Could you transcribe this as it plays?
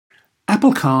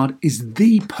Apple Card is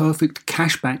the perfect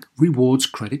cashback rewards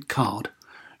credit card.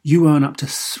 You earn up to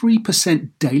 3%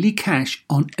 daily cash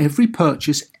on every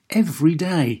purchase every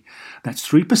day. That's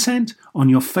 3% on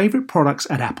your favorite products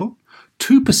at Apple,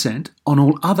 2% on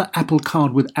all other Apple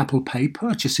Card with Apple Pay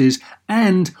purchases,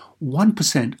 and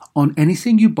 1% on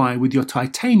anything you buy with your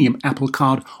titanium Apple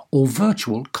Card or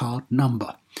virtual card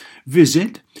number.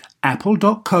 Visit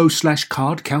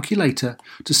apple.co/card calculator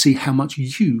to see how much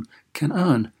you can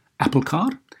earn. Apple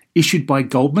Card, issued by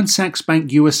Goldman Sachs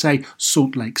Bank USA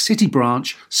Salt Lake City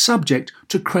branch, subject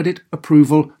to credit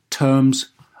approval. Terms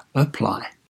apply.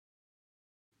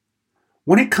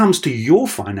 When it comes to your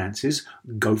finances,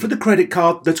 go for the credit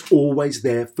card that's always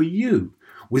there for you.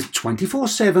 With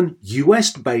 24/7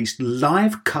 US-based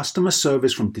live customer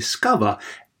service from Discover,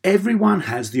 everyone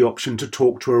has the option to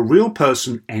talk to a real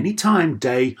person anytime,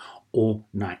 day or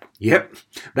night. Yep,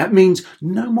 that means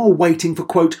no more waiting for,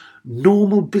 quote,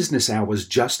 normal business hours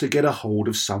just to get a hold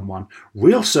of someone.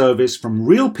 Real service from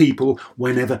real people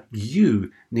whenever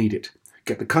you need it.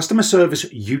 Get the customer service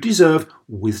you deserve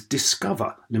with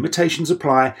Discover. Limitations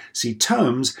apply. See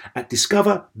terms at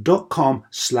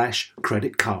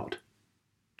discover.com/credit card.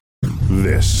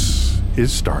 This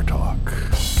is Star Talk.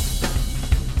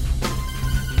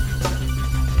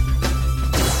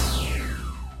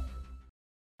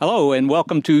 Hello and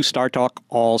welcome to Star Talk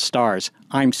All Stars.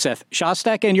 I'm Seth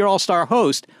Shostak and your all-star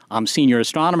host. I'm senior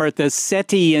astronomer at the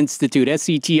SETI Institute,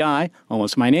 SETI,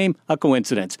 almost my name, a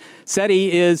coincidence.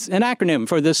 SETI is an acronym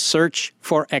for the Search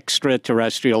for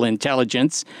Extraterrestrial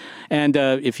Intelligence. And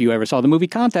if you ever saw the movie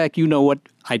Contact, you know what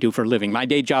I do for a living. My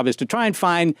day job is to try and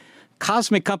find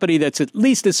cosmic company that's at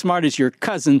least as smart as your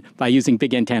cousin by using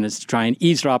big antennas to try and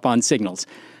eavesdrop on signals.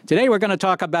 Today we're going to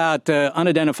talk about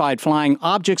unidentified flying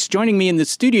objects. Joining me in the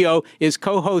studio is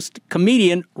co-host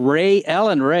comedian Ray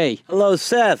Allen. Ray. Hello,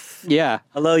 Seth. Yeah.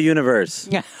 Hello, universe.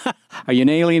 Are you an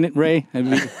alien, Ray?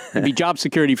 It'd be job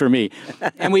security for me.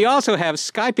 And we also have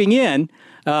Skyping in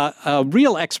a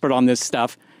real expert on this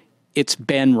stuff. It's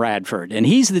Ben Radford, and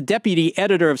he's the deputy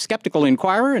editor of Skeptical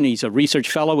Inquirer, and he's a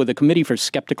research fellow with the Committee for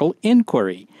Skeptical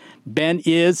Inquiry. Ben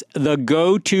is the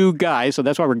go-to guy, so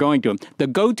that's why we're going to him, the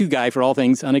go-to guy for all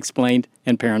things unexplained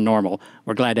and paranormal.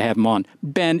 We're glad to have him on.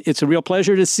 Ben, it's a real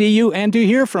pleasure to see you and to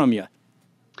hear from you.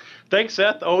 Thanks,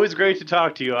 Seth. Always great to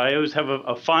talk to you. I always have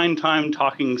a fine time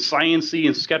talking science-y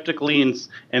and skeptically and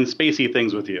spacey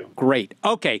things with you. Great.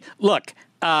 Okay, look,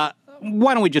 why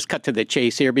don't we just cut to the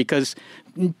chase here, because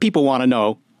people want to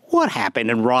know what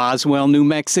happened in Roswell, New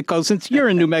Mexico. Since you're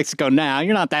in New Mexico now,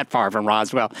 you're not that far from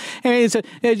Roswell. I mean, it's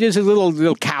just a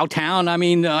little cow town. I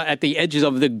mean, at the edges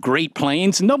of the Great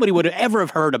Plains. Nobody would ever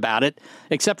have heard about it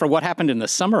except for what happened in the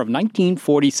summer of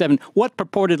 1947. What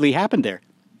purportedly happened there?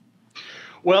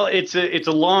 Well, it's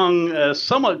a long,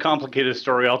 somewhat complicated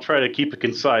story. I'll try to keep it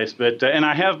concise, but and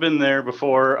I have been there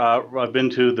before. I've been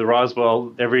to the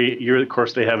Roswell every year. Of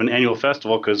course, they have an annual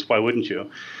festival, because why wouldn't you?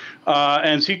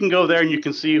 And so you can go there and you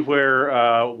can see where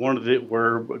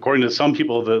where, according to some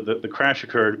people, the crash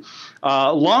occurred.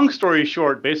 Long story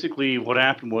short, basically what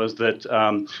happened was that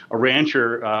a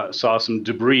rancher saw some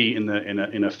debris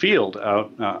in a field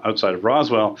outside of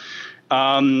Roswell.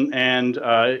 And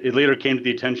it later came to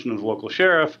the attention of the local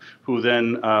sheriff, who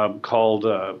then called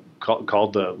the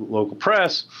local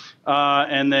press,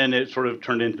 and then it sort of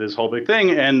turned into this whole big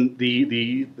thing. And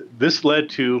this led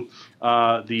to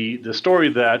the story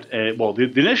that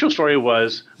the initial story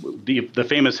was the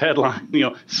famous headline,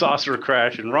 saucer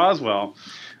crash in Roswell.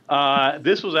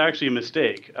 This was actually a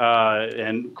mistake.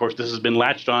 And, of course, this has been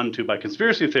latched on to by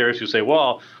conspiracy theorists who say,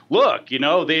 well, look,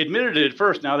 they admitted it at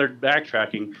first. Now they're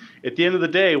backtracking. At the end of the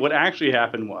day, what actually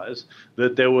happened was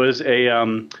that there was a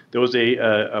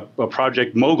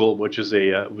Project Mogul, which is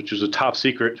a top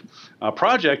secret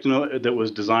project that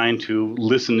was designed to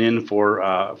listen in for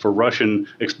Russian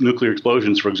nuclear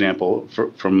explosions, for example,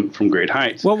 from great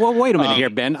heights. Well, wait a minute here,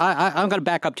 Ben. I'm going to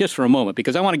back up just for a moment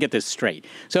because I want to get this straight.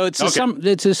 So it's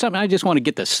something. I just want to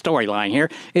get the storyline here.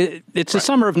 It's the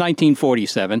summer of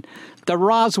 1947. The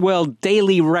Roswell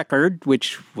Daily Record,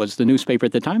 which was the newspaper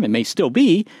at the time, and may still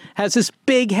be, has this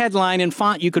big headline in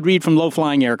font you could read from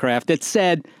low-flying aircraft that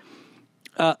said,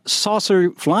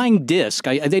 saucer flying disc.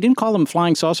 They didn't call them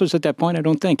flying saucers at that point, I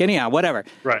don't think. Anyhow, whatever.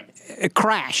 Right. It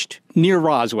crashed near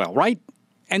Roswell, right?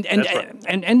 And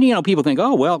right. People think,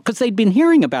 oh, well, because they'd been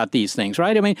hearing about these things,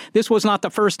 right? I mean, this was not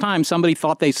the first time somebody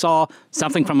thought they saw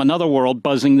something from another world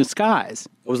buzzing the skies.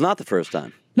 It was not the first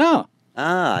time. No.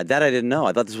 That I didn't know.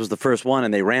 I thought this was the first one,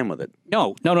 and they ran with it.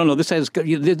 No.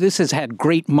 This has had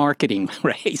great marketing,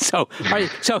 Ray. So I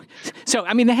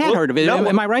mean, they had heard of it. No,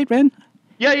 am I right, Ben?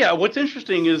 Yeah. What's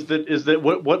interesting is that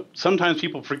what sometimes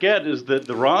people forget is that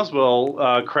the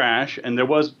Roswell crash, and there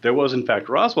was in fact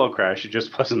a Roswell crash. It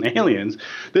just wasn't aliens.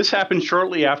 This happened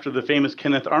shortly after the famous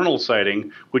Kenneth Arnold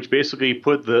sighting, which basically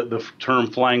put the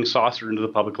term flying saucer into the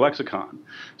public lexicon.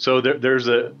 So there's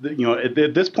at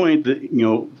this point,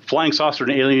 flying saucer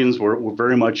and aliens were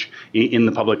very much in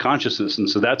the public consciousness, and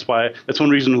so that's one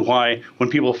reason why when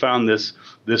people found this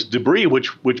debris,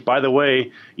 which by the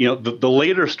way, the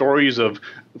later stories of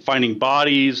finding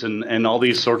bodies and all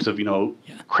these sorts of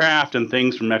craft and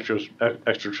things from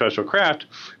extraterrestrial craft,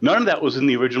 none of that was in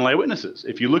the original eyewitnesses.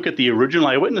 If you look at the original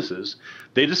eyewitnesses,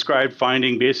 they described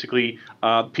finding basically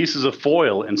pieces of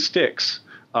foil and sticks.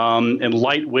 And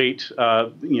lightweight,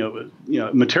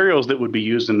 materials that would be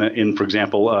used in for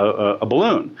example, a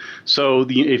balloon. So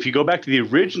if you go back to the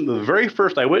very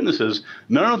first eyewitnesses,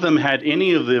 none of them had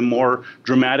any of the more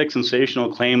dramatic,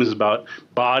 sensational claims about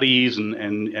bodies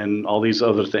and all these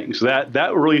other things.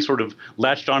 That really sort of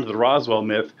latched onto the Roswell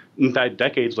myth, in fact,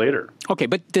 decades later. Okay,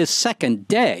 but the second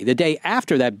day, the day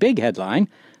after that big headline,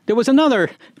 there was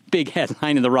another big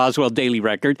headline in the Roswell Daily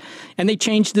Record, and they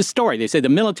changed the story. They said the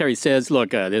military says,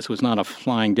 look, this was not a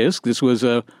flying disc, this was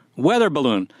a weather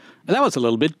balloon. That was a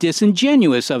little bit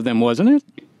disingenuous of them, wasn't it?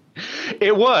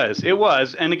 It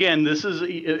was. And again,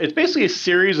 it's basically a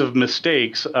series of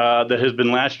mistakes that has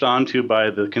been latched onto by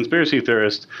the conspiracy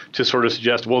theorists to sort of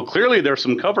suggest, well, clearly there's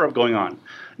some cover-up going on.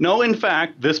 No, in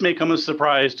fact, this may come as a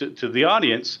surprise to the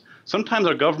audience. Sometimes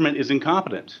our government is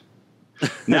incompetent.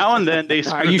 Now and then they.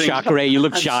 Are you shocked, Ray? You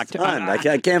look shocked.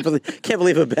 I can't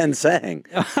believe what Ben's saying.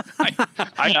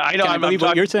 I know. I believe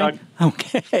what you're saying.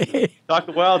 Okay.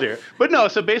 Dr. Wild here, but no.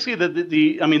 So basically,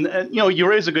 you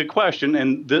raise a good question,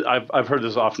 and I've heard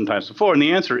this oftentimes before, and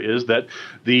the answer is that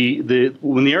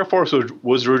when the Air Force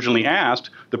was originally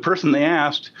asked, the person they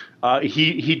asked.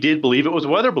 He did believe it was a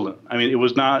weather balloon. I mean, it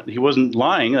was not. He wasn't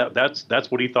lying.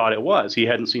 That's what he thought it was. He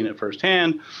hadn't seen it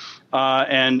firsthand.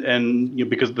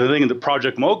 Because the thing, the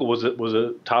Project Mogul was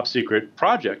a top secret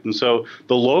project, and so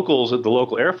the locals at the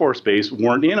local Air Force base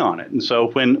weren't in on it. And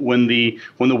so when the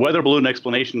weather balloon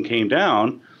explanation came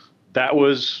down, that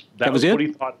was what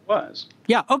he thought it was.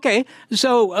 Yeah. Okay.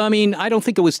 So I mean, I don't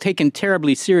think it was taken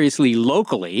terribly seriously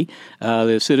locally.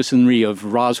 The citizenry of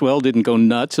Roswell didn't go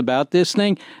nuts about this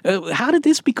thing. How did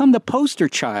this become the poster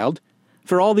child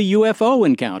for all the UFO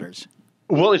encounters?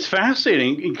 Well, it's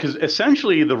fascinating because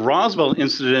essentially the Roswell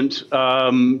incident,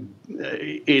 the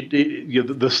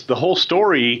whole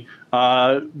story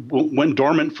went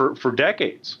dormant for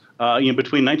decades.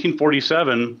 Between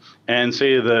 1947 and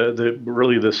say the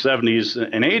 70s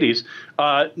and 80s,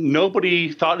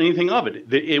 nobody thought anything of it.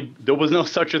 There was no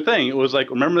such a thing. It was like,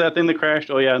 remember that thing that crashed?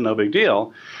 Oh yeah, no big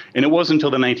deal. And it wasn't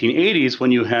until the 1980s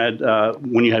when you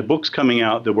had books coming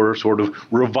out that were sort of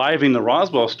reviving the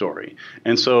Roswell story.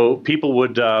 And so people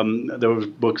would there was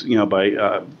books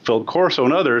by Philip Corso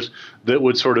and others that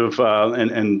would sort of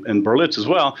and Berlitz as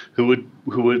well, who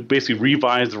would basically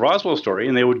revise the Roswell story,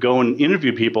 and they would go and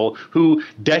interview people who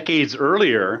decades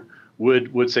earlier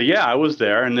would say, yeah, I was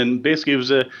there. And then basically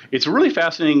it's a really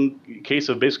fascinating case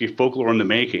of basically folklore in the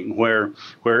making, where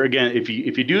again, if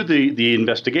you do the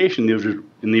investigation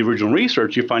in the original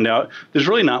research, you find out there's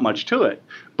really not much to it.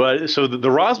 But so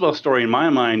the Roswell story, in my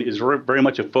mind, is very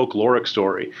much a folkloric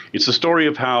story. It's a story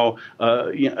of how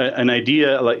an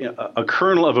idea, like a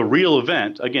kernel of a real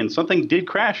event, again, something did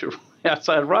crash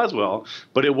outside of Roswell,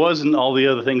 but it wasn't all the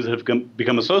other things that have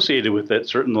become associated with it,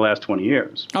 certainly in the last 20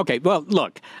 years. Okay, well,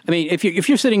 look, I mean, if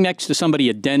you're sitting next to somebody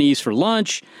at Denny's for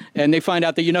lunch and they find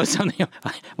out that you know something,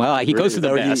 well, he goes to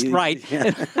the best, right? Yeah.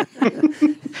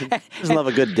 Just love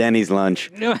a good Denny's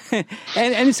lunch.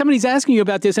 And somebody's asking you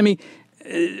about this. I mean,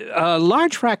 a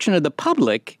large fraction of the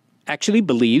public actually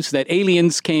believes that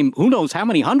aliens came, who knows how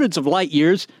many hundreds of light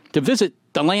years to visit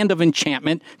the land of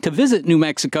enchantment, to visit New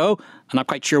Mexico. I'm not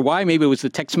quite sure why. Maybe it was the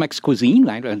Tex-Mex cuisine.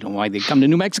 I don't know why they come to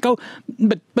New Mexico.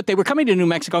 But they were coming to New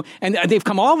Mexico, and they've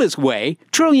come all this way,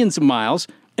 trillions of miles,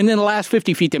 and then the last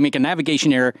 50 feet they make a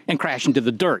navigation error and crash into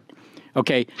the dirt.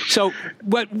 Okay, so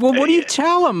what do you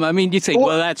tell them? I mean, you say,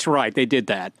 well, that's right, they did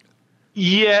that.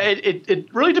 Yeah,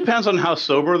 it really depends on how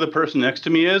sober the person next to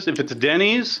me is. If it's a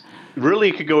Denny's, really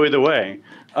it could go either way.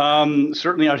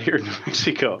 Certainly out here in New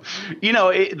Mexico.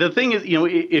 The thing is,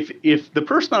 if the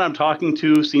person that I'm talking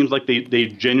to seems like they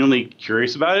genuinely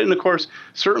curious about it, and of course,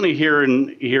 certainly here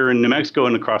in New Mexico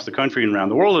and across the country and around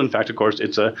the world, in fact, of course,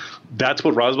 that's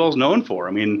what Roswell is known for.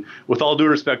 I mean, with all due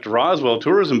respect to Roswell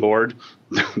Tourism Board,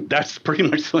 that's pretty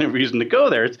much the only reason to go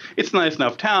there. It's a nice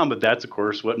enough town, but that's, of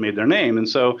course, what made their name. And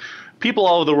so people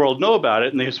all over the world know about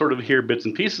it, and they sort of hear bits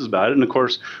and pieces about it. And, of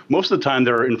course, most of the time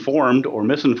they're informed or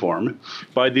misinformed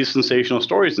by these sensational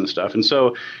stories and stuff. And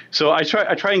so I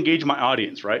try to engage my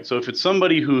audience, right? So if it's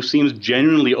somebody who seems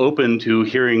genuinely open to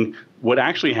hearing what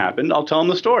actually happened, I'll tell them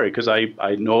the story because I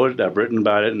know it, I've written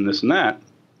about it and this and that.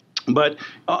 But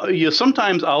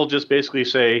sometimes I'll just basically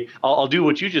say, I'll do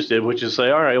what you just did, which is say,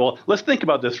 all right, well, let's think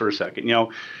about this for a second.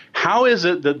 How is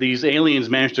it that these aliens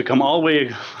managed to come all the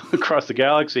way across the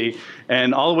galaxy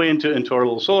and all the way into our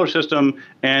little solar system?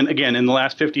 And again, in the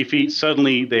last 50 feet,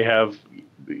 suddenly they have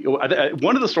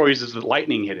one of the stories is that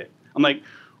lightning hit it. I'm like,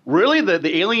 really?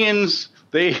 The aliens,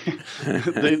 they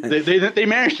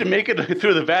managed to make it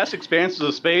through the vast expanses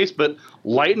of space, but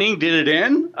lightning did it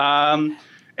in?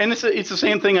 And it's the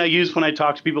same thing I use when I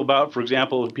talk to people about, for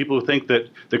example, people who think that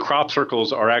the crop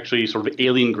circles are actually sort of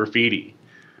alien graffiti.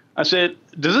 I said,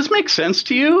 does this make sense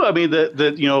to you? I mean,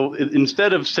 that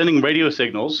instead of sending radio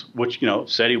signals, which,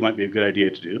 SETI might be a good idea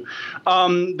to do,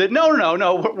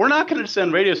 no, we're not going to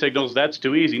send radio signals. That's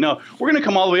too easy. No, we're going to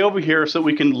come all the way over here so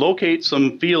we can locate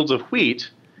some fields of wheat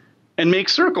and make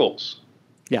circles.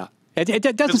 Yeah.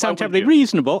 It doesn't sound terribly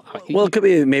reasonable. Well, it could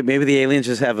be maybe the aliens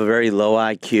just have a very low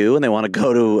IQ and they want to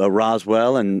go to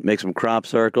Roswell and make some crop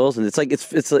circles, and it's like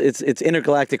it's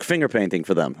intergalactic finger painting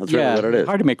for them. That's really what it is.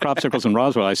 Hard to make crop circles in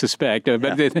Roswell, I suspect.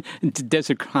 But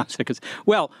desert crop circles.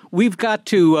 Well, we've got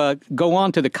to go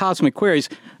on to the cosmic queries.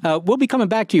 We'll be coming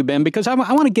back to you, Ben, because I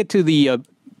want to get to the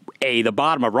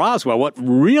bottom of Roswell, what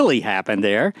really happened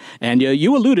there. And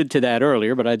you alluded to that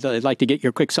earlier, but I'd like to get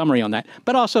your quick summary on that.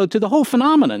 But also to the whole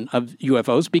phenomenon of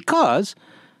UFOs, because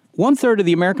 1/3 of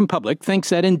the American public thinks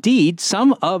that indeed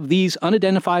some of these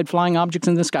unidentified flying objects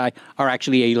in the sky are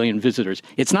actually alien visitors.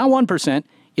 It's not 1%,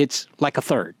 it's like a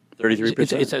third.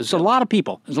 33%. It's a lot of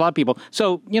people. There's a lot of people.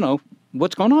 So,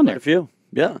 what's going on there? Quite a few.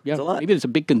 Yeah, it's a lot. Maybe it's a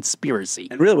big conspiracy.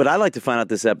 And really what I'd like to find out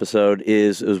this episode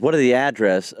is what are the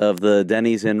address of the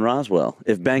Denny's in Roswell?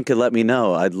 If Ben could let me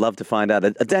know, I'd love to find out.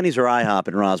 A Denny's or IHOP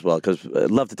in Roswell, because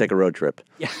I'd love to take a road trip.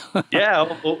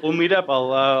 Yeah, we'll meet up.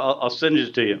 I'll send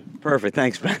it to you. Perfect.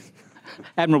 Thanks, Ben.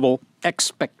 Admirable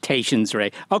expectations,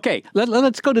 Ray. Okay,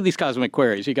 let's go to these cosmic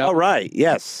queries. You got? All right,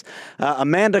 yes.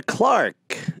 Amanda Clark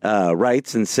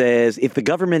writes and says, if the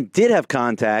government did have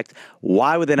contact,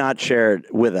 why would they not share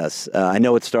it with us? I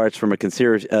know it starts from a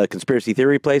conspiracy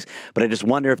theory place, but I just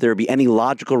wonder if there would be any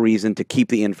logical reason to keep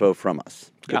the info from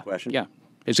us. Good question. Yeah.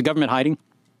 Is the government hiding?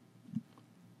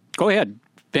 Go ahead.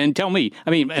 Ben, tell me. I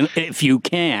mean, if you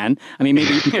can. I mean,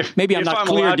 maybe I'm not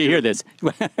clear to hear this.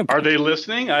 Are they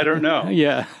listening? I don't know.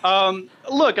 Yeah.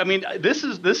 Look, I mean, this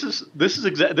is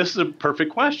a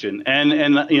perfect question,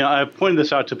 and I've pointed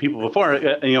this out to people before.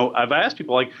 I've asked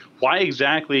people like, why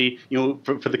exactly?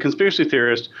 For the conspiracy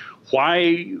theorist,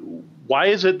 why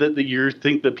is it that you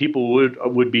think that people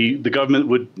the government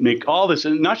would make all this,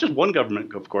 and not just one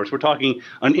government, of course, we're talking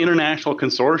an international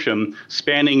consortium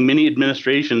spanning many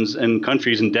administrations and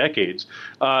countries and decades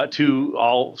to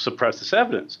all suppress this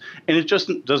evidence. And it just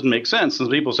doesn't make sense. And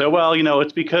people say, well,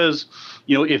 it's because,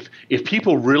 if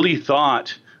people really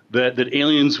thought that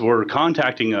aliens were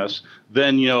contacting us,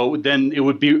 then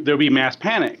there'd be mass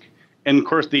panic. And of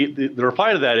course, the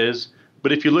reply to that is,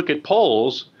 but if you look at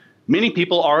polls, many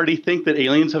people already think that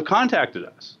aliens have contacted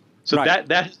us. So that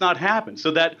has not happened.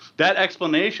 So that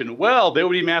explanation, well, there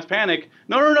would be mass panic.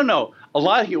 No. A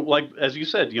lot of like as you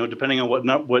said, depending on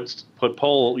what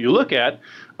poll you look at,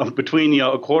 between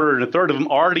a quarter and a third of them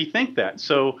already think that.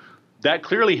 So that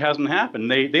clearly hasn't happened.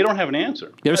 They don't have an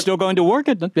answer. They're still going to work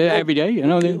every day,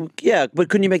 Yeah, but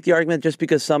couldn't you make the argument just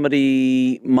because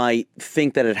somebody might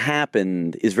think that it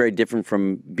happened is very different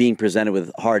from being presented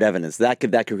with hard evidence? That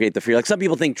could create the fear. Like some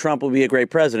people think Trump will be a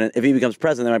great president. If he becomes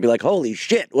president, they might be like, holy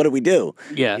shit, what do we do?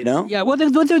 Yeah. Yeah, well,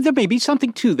 there may be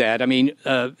something to that. I mean,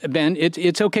 Ben,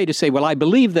 it's okay to say, well, I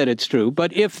believe that it's true,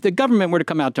 but if the government were to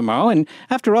come out tomorrow, and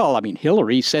after all, I mean,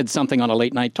 Hillary said something on a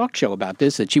late-night talk show about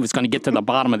this, that she was going to get to the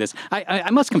bottom of this.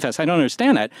 I must confess, I don't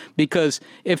understand that, because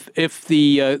if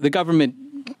the government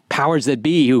powers that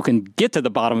be who can get to the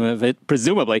bottom of it,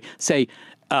 presumably, say,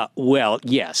 well,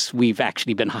 yes, we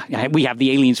have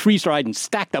the aliens freeze-dried and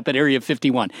stacked up at Area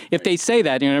 51. If they say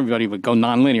that, everybody would go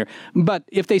nonlinear. But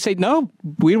if they say, no,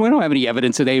 we don't have any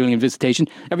evidence of alien visitation,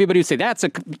 everybody would say,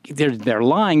 they're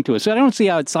lying to us. So I don't see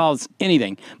how it solves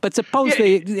anything. But suppose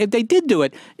if they did do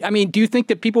it, I mean, do you think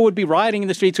that people would be rioting in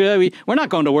the streets? We're not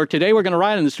going to work today. We're going to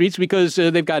riot in the streets because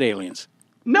they've got aliens.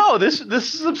 No, this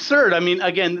is absurd. I mean,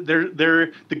 again,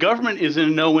 the government is in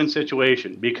a no-win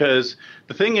situation, because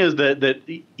the thing is that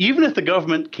even if the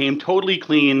government came totally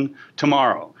clean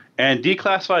tomorrow and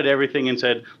declassified everything and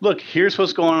said, look, here's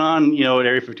what's going on, at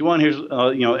Area 51, here's,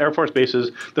 Air Force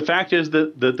bases. The fact is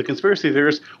that the conspiracy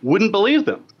theorists wouldn't believe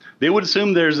them. They would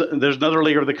assume there's another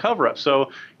layer of the cover-up.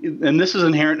 So, and this is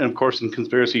inherent, of course, in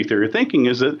conspiracy theory thinking,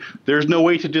 is that there's no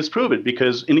way to disprove it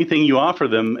because anything you offer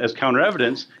them as counter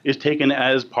evidence is taken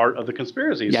as part of the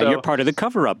conspiracy. Yeah, you're part of the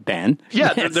cover-up, Ben.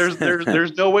 Yeah,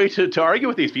 there's no way to argue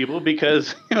with these people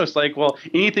because it's like, well,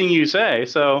 anything you say.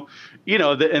 So,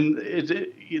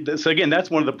 so again,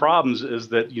 that's one of the problems is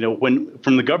that when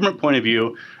from the government point of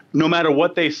view, no matter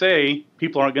what they say,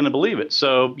 people aren't going to believe it.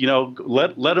 So,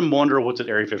 let them wonder what's at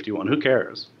Area 51. Who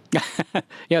cares?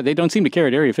 Yeah, they don't seem to care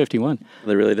at Area 51.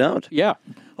 They really don't. Yeah.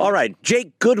 All right.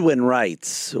 Jake Goodwin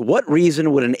writes, what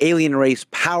reason would an alien race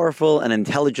powerful and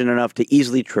intelligent enough to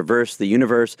easily traverse the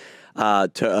universe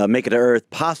to make it to Earth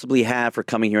possibly have for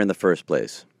coming here in the first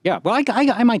place? Yeah, well,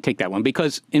 I might take that one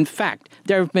because, in fact,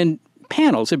 there have been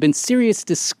serious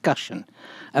discussion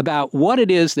about what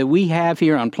it is that we have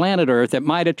here on planet Earth that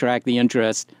might attract the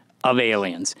interest of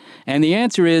aliens. And the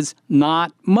answer is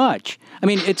not much. I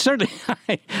mean, it's certainly,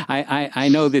 I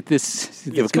know that this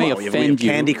may offend you.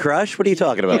 Candy Crush? What are you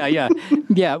talking about?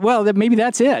 Yeah, well, maybe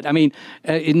that's it. I mean,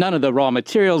 none of the raw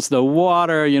materials, the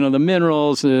water, the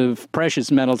minerals, the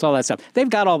precious metals, all that stuff. They've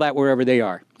got all that wherever they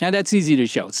are. And that's easy to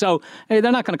show. So they're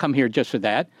not going to come here just for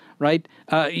that, right?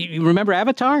 You remember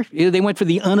Avatar? They went for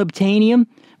the unobtainium.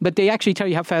 But they actually tell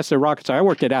you how fast their rockets are. I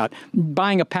worked it out.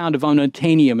 Buying a pound of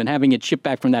unobtainium and having it shipped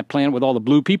back from that planet with all the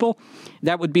blue people,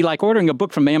 that would be like ordering a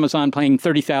book from Amazon, paying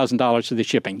 $30,000 for the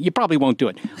shipping. You probably won't do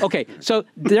it. Okay, so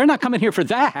they're not coming here for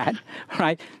that,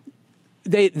 right?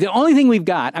 The only thing we've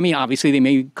got, I mean, obviously they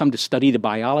may come to study the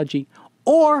biology,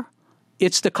 or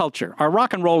it's the culture. Our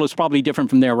rock and roll is probably different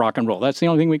from their rock and roll. That's the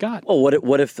only thing we got. Well,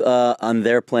 what if on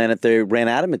their planet they ran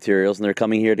out of materials and they're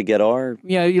coming here to get our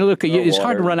it's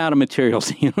hard to run out of materials.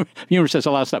 The universe has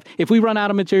a lot of stuff. If we run out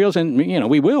of materials, and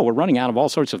we will, we're running out of all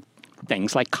sorts of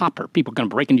things like copper. People are going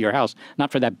to break into your house,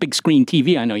 not for that big screen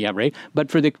TV I know you have, Ray,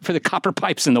 but for the copper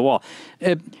pipes in the wall.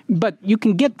 But you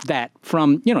can get that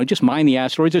from, just mine the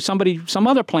asteroids or some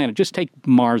other planet. Just take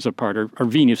Mars apart or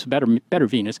Venus, better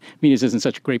Venus. Venus isn't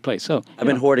such a great place. So I've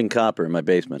been hoarding copper in my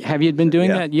basement. Have you been doing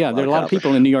that? Yeah, there are a lot of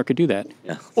people in New York who do that.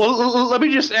 Yeah. Well, let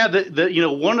me just add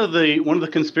that one of the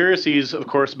conspiracies, of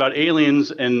course, about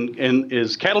aliens and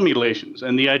is cattle mutilations,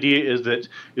 and the idea is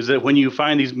that when you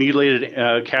find these mutilated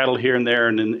cattle here and there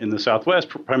and in the Southwest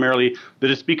primarily,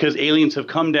 that it's because aliens have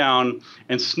come down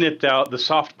and snipped out the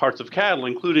soft parts of cattle,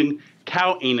 including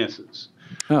cow anuses.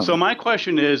 Oh. So my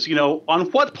question is,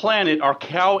 on what planet are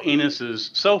cow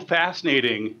anuses so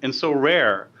fascinating and so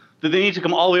rare that they need to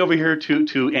come all the way over here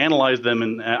to analyze them?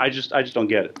 And I just don't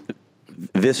get it.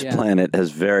 This planet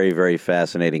has very, very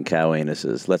fascinating cow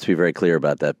anuses. Let's be very clear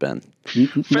about that, Ben.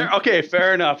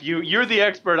 Fair enough. You're the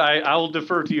expert. I will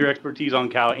defer to your expertise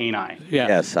on cow ani. Yeah.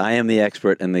 Yes, I am the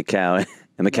expert in the cow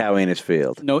anus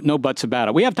field. No buts about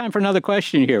it. We have time for another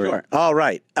question here. Sure. All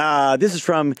right. This is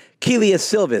from Kelia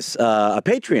Silvis, a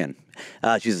Patreon.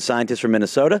 She's a scientist from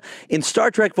Minnesota. In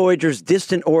Star Trek Voyager's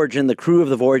Distant Origin, the crew of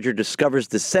the Voyager discovers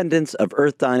descendants of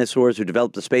Earth dinosaurs who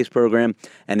developed the space program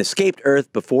and escaped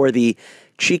Earth before the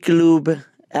Chicxulub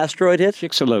asteroid hit?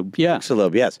 Chicxulub, yeah.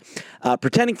 Chicxulub, yes.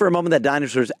 Pretending for a moment that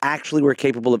dinosaurs actually were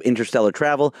capable of interstellar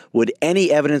travel, would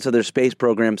any evidence of their space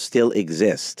program still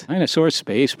exist? Dinosaur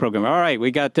space program. All right,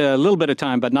 we got a little bit of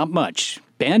time, but not much.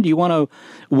 Ben, do you want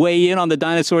to weigh in on the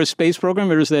dinosaur space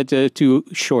program, or is that too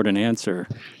short an answer?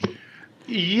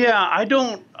 Yeah, I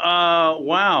don't.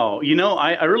 Wow.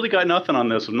 I really got nothing on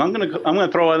this one. I'm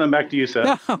gonna throw them back to you,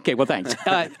 Seth. Okay. Well, thanks.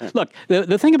 Look,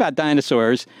 the thing about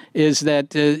dinosaurs is that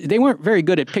they weren't very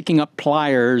good at picking up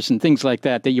pliers and things like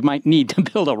that you might need to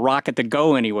build a rocket to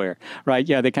go anywhere, right?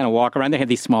 Yeah, they kind of walk around. They have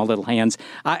these small little hands.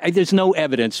 There's no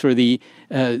evidence for the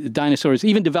dinosaurs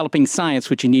even developing science,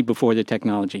 which you need before the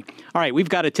technology. All right, we've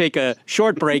got to take a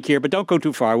short break here, but don't go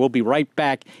too far. We'll be right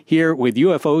back here with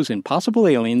UFOs and possible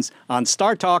aliens on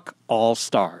Star Talk All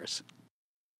Stars.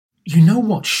 You know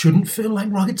what shouldn't feel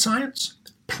like rocket science?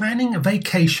 Planning a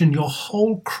vacation your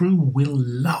whole crew will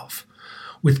love.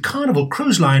 With Carnival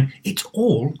Cruise Line, it's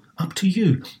all up to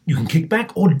you. You can kick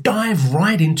back or dive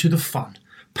right into the fun.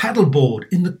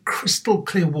 Paddleboard in the crystal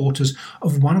clear waters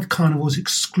of one of Carnival's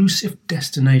exclusive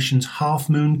destinations, Half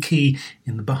Moon Cay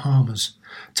in the Bahamas.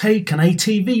 Take an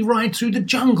ATV ride through the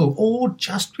jungle or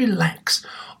just relax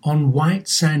on white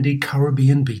sandy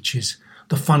Caribbean beaches.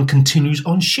 The fun continues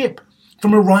on ship,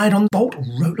 from a ride on Bolt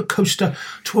roller coaster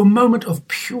to a moment of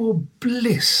pure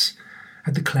bliss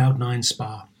at the Cloud9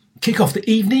 Spa. Kick off the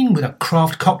evening with a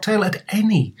craft cocktail at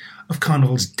any of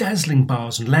Carnival's dazzling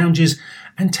bars and lounges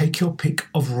and take your pick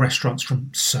of restaurants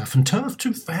from surf and turf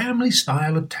to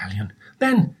family-style Italian.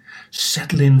 Then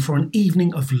settle in for an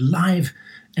evening of live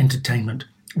entertainment.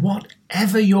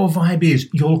 Whatever your vibe is,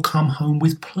 you'll come home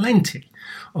with plenty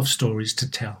of stories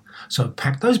to tell. So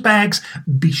pack those bags,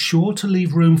 be sure to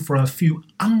leave room for a few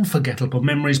unforgettable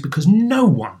memories because no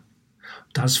one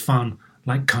does fun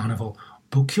like Carnival.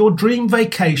 Book your dream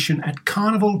vacation at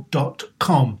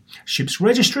carnival.com. Ships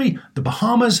registry, the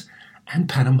Bahamas and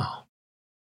Panama.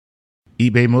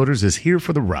 eBay Motors is here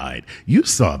for the ride. You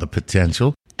saw the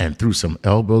potential. And through some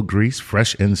elbow grease,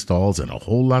 fresh installs, and a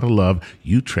whole lot of love,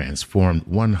 you transformed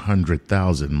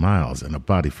 100,000 miles and a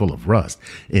body full of rust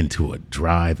into a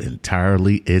drive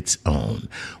entirely its own.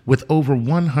 With over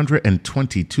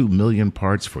 122 million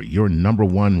parts for your number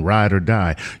one ride or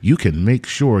die, you can make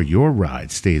sure your ride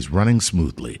stays running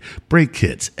smoothly. Brake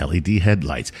kits, LED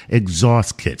headlights,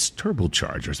 exhaust kits,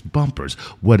 turbochargers, bumpers,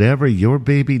 whatever your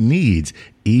baby needs,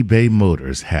 eBay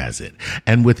Motors has it.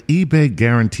 And with eBay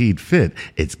Guaranteed Fit,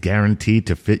 it's guaranteed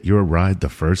to fit your ride the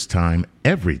first time,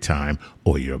 every time,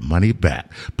 or your money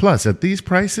back. Plus, at these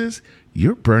prices,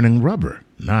 you're burning rubber,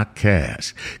 not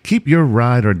cash. Keep your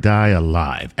ride or die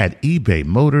alive at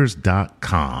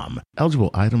ebaymotors.com.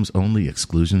 Eligible items only.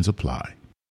 Exclusions apply.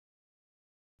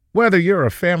 Whether you're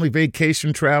a family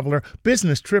vacation traveler,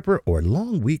 business tripper, or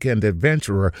long weekend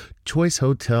adventurer, Choice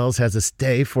Hotels has a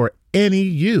stay for any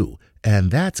you.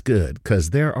 And that's good, because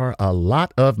there are a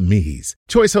lot of me's.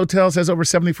 Choice Hotels has over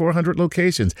 7,400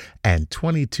 locations and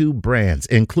 22 brands,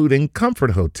 including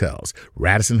Comfort Hotels,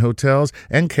 Radisson Hotels,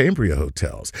 and Cambria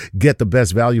Hotels. Get the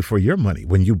best value for your money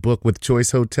when you book with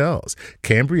Choice Hotels.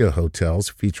 Cambria Hotels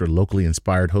feature locally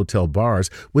inspired hotel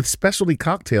bars with specialty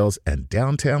cocktails and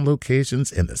downtown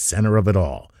locations in the center of it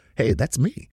all. Hey, that's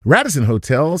me. Radisson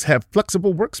Hotels have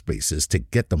flexible workspaces to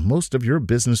get the most of your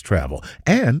business travel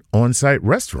and on-site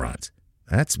restaurants.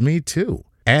 That's me too.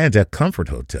 And at Comfort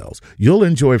Hotels, you'll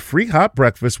enjoy free hot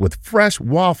breakfast with fresh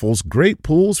waffles, great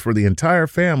pools for the entire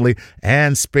family,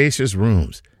 and spacious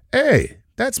rooms. Hey,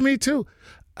 that's me too.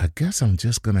 I guess I'm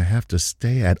just going to have to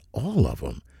stay at all of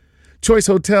them. Choice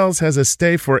Hotels has a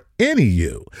stay for any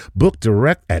you. Book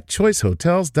direct at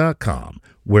choicehotels.com,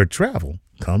 where travel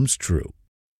comes true.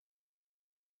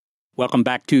 Welcome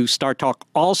back to Star Talk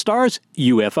All-Stars,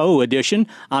 UFO edition.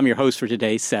 I'm your host for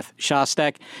today, Seth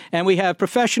Shostak. And we have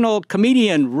professional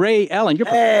comedian Ray Allen. You're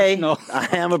professional. Hey,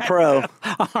 I am a pro.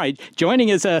 All right. Joining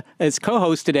as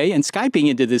co-host today and Skyping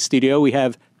into the studio, we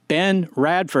have Ben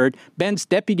Radford. Ben's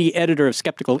deputy editor of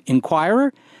Skeptical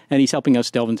Inquirer, and he's helping us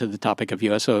delve into the topic of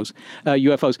UFOs.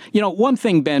 You know, one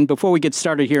thing, Ben, before we get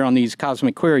started here on these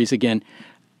cosmic queries again,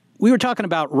 we were talking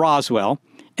about Roswell.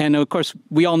 And, of course,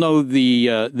 we all know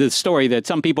the story that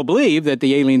some people believe that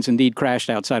the aliens indeed crashed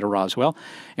outside of Roswell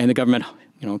and the government,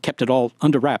 kept it all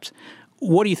under wraps.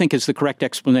 What do you think is the correct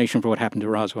explanation for what happened to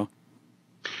Roswell?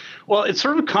 Well, it's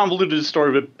sort of a convoluted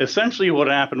story, but essentially what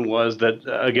happened was that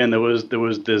again there was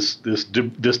this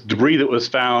debris that was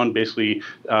found, basically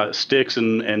sticks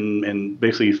and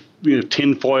basically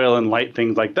tin foil and light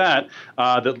things like that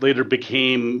that later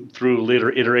became, through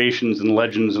later iterations and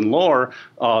legends and lore,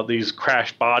 these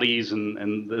crashed bodies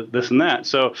and this and that.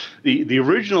 So the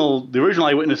original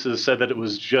eyewitnesses said that it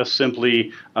was just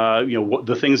simply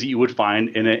the things that you would find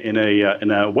in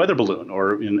a weather balloon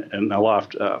or in a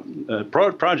loft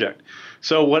project.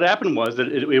 So what happened was that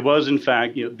it was, in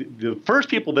fact, the first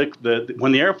people that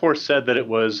when the Air Force said that it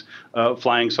was a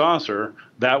flying saucer,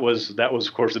 that was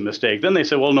of course a mistake. Then they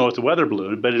said, well, no, it's a weather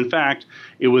balloon. But in fact,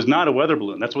 it was not a weather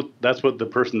balloon. That's what the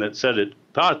person that said it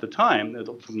thought at the time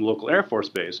from the local Air Force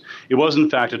base. It was in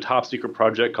fact a top secret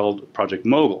project called Project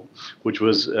Mogul, which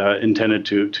was intended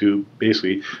to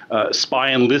basically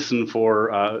spy and listen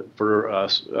for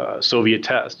Soviet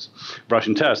tests,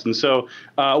 Russian tests. And so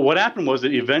what happened was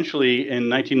that eventually in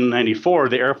 1994,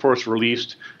 the Air Force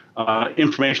released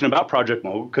information about Project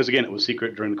Mogul, because again, it was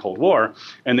secret during the Cold War.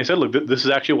 And they said, look, this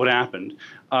is actually what happened.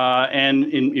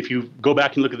 If you go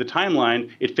back and look at the timeline,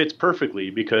 it fits perfectly,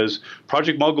 because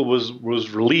Project Mogul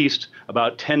was released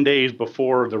about 10 days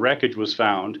before the wreckage was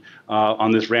found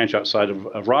on this ranch outside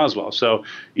of Roswell. So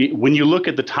when you look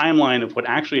at the timeline of what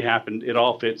actually happened, it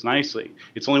all fits nicely.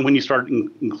 It's only when you start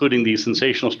including these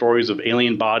sensational stories of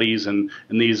alien bodies and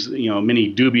these many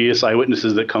dubious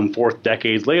eyewitnesses that come forth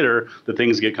decades later that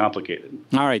things get complicated.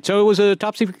 All right. So it was a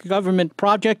top secret government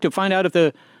project to find out if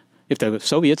the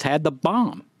Soviets had the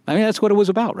bomb. I mean, that's what it was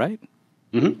about, right?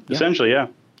 Mm-hmm. Yeah. Essentially, yeah.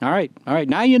 All right.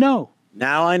 Now you know.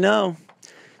 Now I know.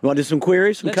 You want to do some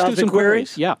queries? Let's do some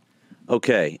queries? Yeah.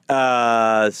 Okay.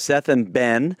 Seth and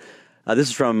Ben. This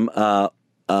is from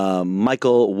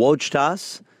Michael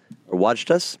Wojtas. or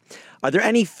watched us. Are there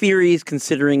any theories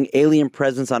considering alien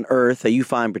presence on Earth that you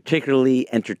find particularly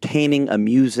entertaining,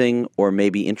 amusing, or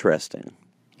maybe interesting?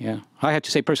 Yeah. I have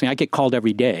to say, personally, I get called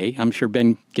every day. I'm sure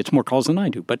Ben gets more calls than I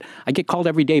do, but I get called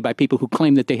every day by people who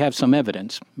claim that they have some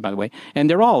evidence, by the way. And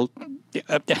they're all,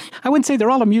 I wouldn't say they're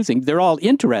all amusing. They're all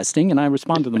interesting, and I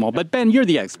respond to them all. But Ben, you're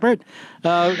the expert.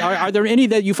 Are there any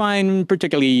that you find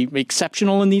particularly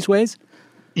exceptional in these ways?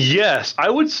 Yes,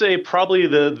 I would say probably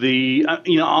the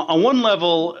on one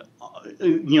level,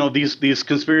 these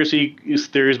conspiracy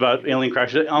theories about alien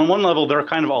crashes, on one level, they're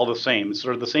kind of all the same. It's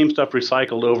sort of the same stuff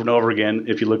recycled over and over again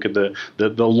if you look at the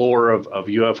lore of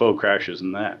UFO crashes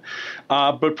and that.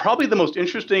 But probably the most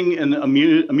interesting and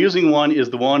amusing one is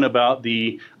the one about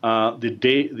the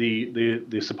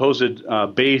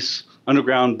supposed base,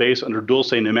 underground base under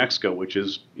Dulce, New Mexico, which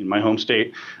is in my home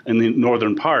state in the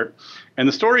northern part. And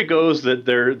the story goes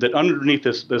that underneath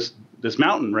this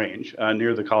mountain range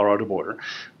near the Colorado border,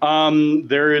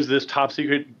 there is this top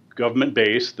secret government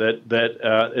base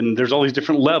and there's all these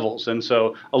different levels. And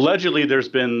so allegedly there's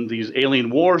been these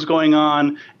alien wars going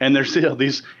on, and there's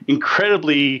these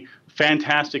incredibly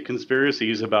fantastic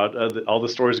conspiracies about all the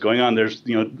stories going on. There's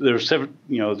seven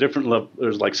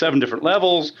there's like 7 different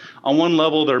levels. On one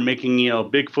level they're making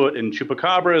Bigfoot and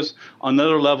chupacabras. On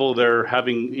another level they're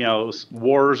having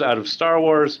wars out of Star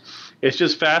Wars. It's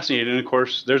just fascinating. And of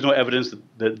course there's no evidence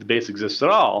that the base exists at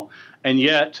all. And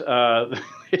yet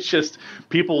it's just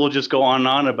people will just go on and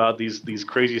on about these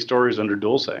crazy stories under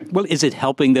Dulce. Well, is it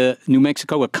helping the New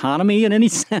Mexico economy in any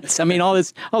sense? I mean, all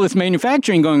this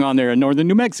manufacturing going on there in northern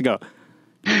New Mexico.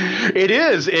 It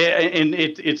is, and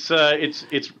it's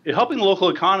helping the local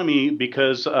economy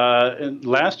because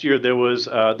last year there was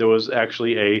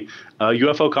actually a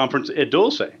UFO conference at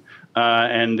Dulce.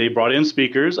 And they brought in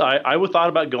speakers. I would thought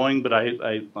about going, but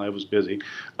I was busy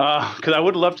because I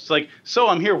would have loved to so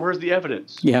I'm here. Where's the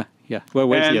evidence? Yeah. Well,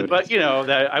 where's the evidence? But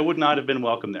that I would not have been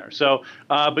welcome there. So,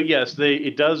 but yes,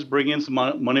 it does bring in some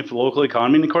money for the local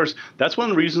economy. And of course, that's one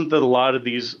of the reasons that a lot of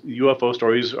these UFO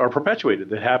stories are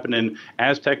perpetuated. It happened in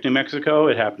Aztec, New Mexico.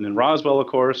 It happened in Roswell, of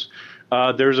course.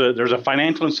 There's a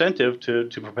financial incentive to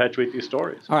perpetuate these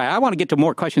stories. All right, I want to get to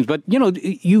more questions, but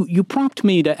you prompt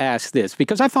me to ask this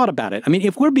because I thought about it. I mean,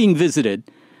 if we're being visited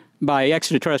by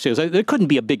extraterrestrials, there couldn't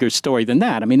be a bigger story than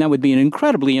that. I mean, that would be an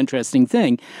incredibly interesting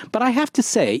thing. But I have to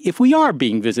say, if we are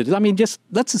being visited, I mean, just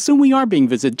let's assume we are being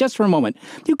visited just for a moment.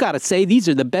 You got to say these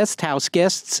are the best house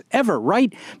guests ever,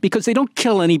 right? Because they don't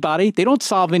kill anybody. They don't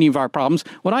solve any of our problems.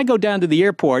 When I go down to the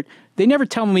airport, they never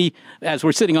tell me, as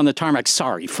we're sitting on the tarmac,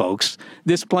 sorry, folks,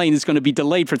 this plane is going to be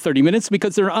delayed for 30 minutes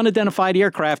because there are unidentified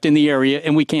aircraft in the area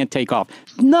and we can't take off.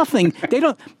 Nothing. They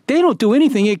don't do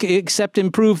anything except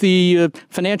improve the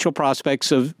financial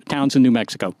prospects of towns in New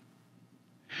Mexico.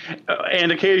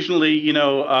 And occasionally,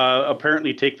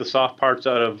 apparently take the soft parts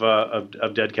out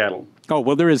of dead cattle. Oh,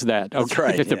 well, there is that. Okay. That's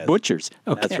right. They're butchers.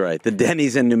 Okay. That's right. The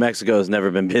Denny's in New Mexico has never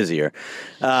been busier.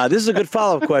 This is a good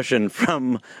follow-up question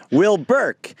from Will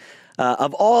Burke.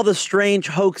 Of all the strange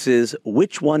hoaxes,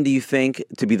 which one do you think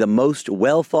to be the most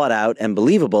well thought out and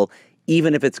believable,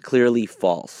 even if it's clearly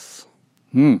false?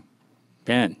 Ben.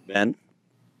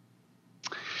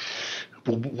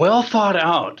 Well thought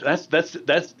out. That's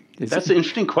an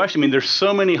interesting question. I mean, there's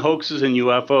so many hoaxes in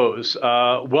UFOs.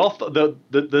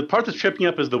 The part that's tripping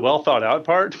up is the well thought out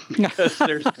part because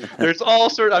there's all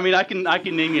sorts. I mean, I can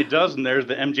name you a dozen. There's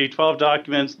the MJ12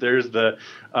 documents. There's the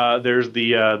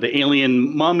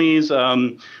alien mummies.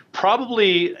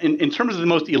 Probably in terms of the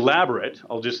most elaborate,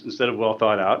 I'll just instead of well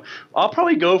thought out, I'll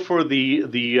probably go for the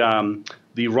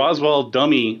Roswell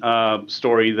dummy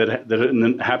story that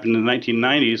happened in the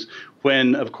 1990s.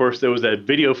 When, of course, there was that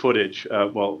video footage,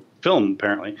 film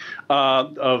apparently,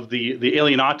 of the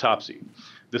alien autopsy.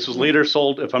 This was later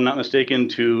sold, if I'm not mistaken,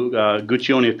 to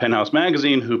Guccione of Penthouse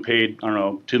Magazine, who paid, I don't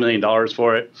know, $2 million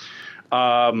for it.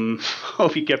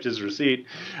 Hope he kept his receipt.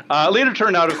 Later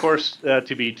turned out, of course,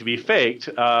 to be faked.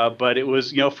 But it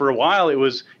was, for a while, it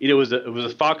was a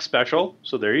Fox special.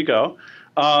 So there you go.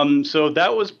 So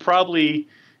that was probably,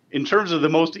 in terms of the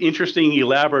most interesting,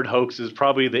 elaborate hoaxes,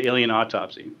 probably the alien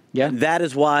autopsy. Yeah, that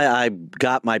is why I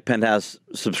got my Penthouse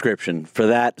subscription for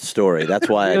that story. That's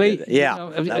why really? I did it. Yeah,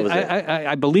 that was it.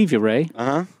 I believe you, Ray.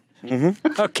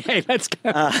 Mm-hmm. Okay, let's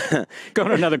go. Go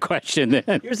to another question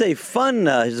then. Here's a fun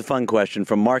question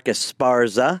from Marcus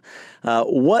Sparza.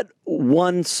 What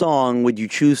one song would you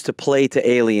choose to play to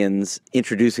aliens,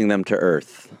 introducing them to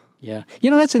Earth? Yeah,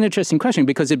 that's an interesting question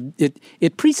because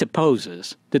it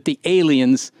presupposes that the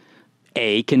aliens,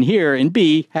 A, can hear and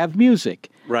B, have music.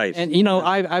 Right. And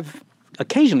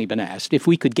occasionally been asked if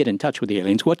we could get in touch with the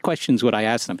aliens, what questions would I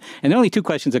ask them? And the only two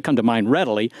questions that come to mind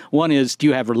readily, one is, do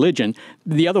you have religion?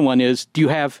 The other one is, do you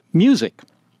have music?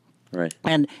 Right.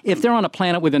 And if they're on a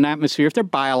planet with an atmosphere, if they're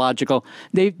biological,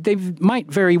 they might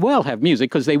very well have music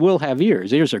because they will have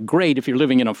ears. Ears are great if you're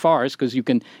living in a forest because you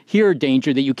can hear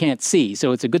danger that you can't see.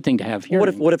 So it's a good thing to have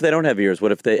hearing. What if they don't have ears?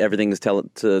 What if everything is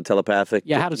telepathic?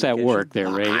 Yeah, how does that work there,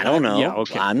 Ray? I don't know. Yeah,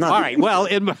 okay. I'm not. All right, well...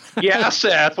 Yeah,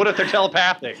 Seth, what if they're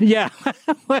telepathic? Yeah,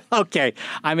 well, okay.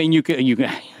 I mean, you can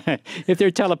if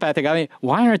they're telepathic, I mean,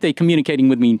 why aren't they communicating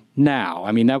with me now?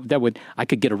 I mean, I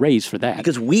could get a raise for that.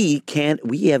 Because we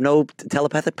have no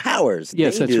telepathic powers.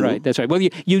 Yes, They that's do. right. That's right. Well,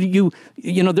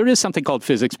 you know, there is something called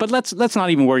physics, but let's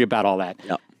not even worry about all that.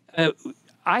 Yep.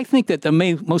 I think that the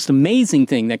most amazing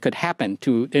thing that could happen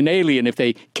to an alien if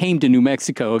they came to New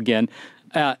Mexico again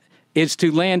is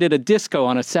to land at a disco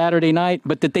on a Saturday night,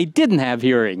 but that they didn't have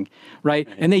hearing, right?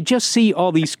 And they just see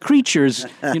all these creatures,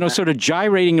 sort of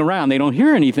gyrating around. They don't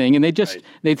hear anything, and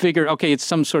they figure, okay, it's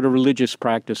some sort of religious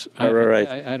practice. Right.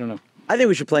 I don't know. I think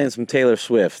we should play in some Taylor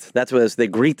Swift. That's what they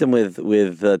greet them with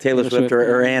Taylor Swift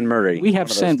or Anne Murray. We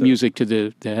have sent music to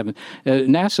the heaven.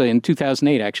 NASA in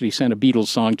 2008 actually sent a Beatles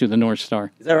song to the North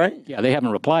Star. Is that right? Yeah, they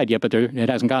haven't replied yet, but it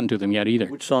hasn't gotten to them yet either.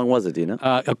 Which song was it, do you know?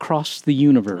 Across the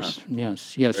Universe.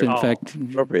 Yes. In fact.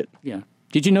 Appropriate. Yeah.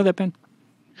 Did you know that, Ben?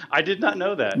 I did not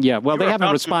know that. Yeah, well, You they are haven't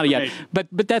found responded yet. information.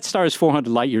 But that star is 400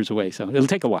 light years away, so it'll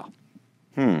take a while.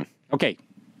 Okay.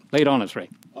 Lay it on us, Ray.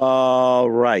 All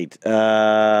right.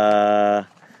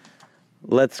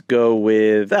 Let's go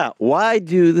with that.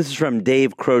 This is from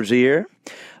Dave Crozier.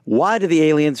 Why do the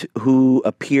aliens who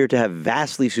appear to have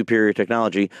vastly superior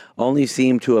technology only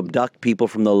seem to abduct people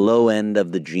from the low end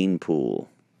of the gene pool?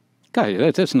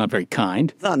 God, that's not very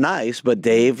kind. It's not nice, but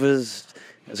Dave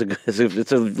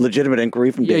it's a legitimate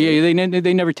inquiry from Dave. Yeah.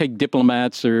 They never take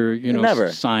diplomats or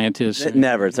Never. scientists.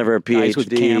 Never. It's never a PhD. Guys with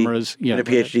cameras. Yeah, a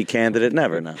PhD candidate.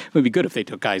 Never. No. It would be good if they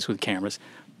took guys with cameras.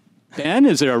 Ben,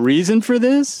 is there a reason for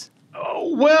this?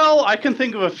 Well, I can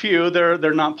think of a few.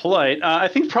 They're not polite. I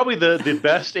think probably the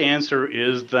best answer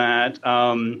is that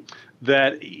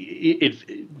it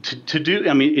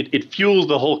fuels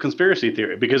the whole conspiracy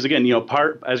theory because again,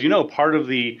 part of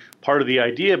the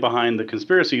idea behind the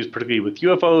conspiracies, particularly with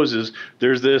UFOs, is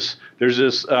there's this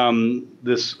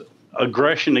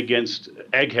aggression against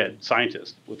egghead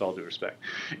scientists, with all due respect.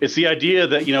 It's the idea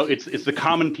that it's the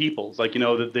common peoples, like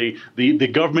that the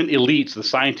government elites, the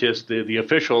scientists, the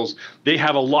officials, they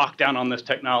have a lockdown on this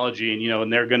technology,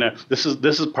 and they're gonna. This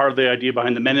is part of the idea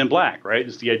behind the Men in Black, right?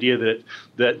 It's the idea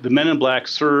that the Men in Black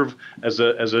serve as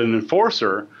an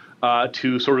enforcer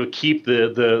to sort of keep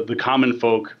the common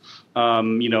folk.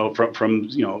 From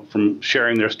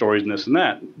sharing their stories and this and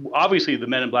that. Obviously, the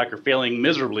Men in Black are failing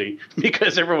miserably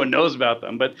because everyone knows about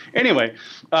them. But anyway,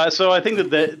 so I think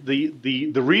that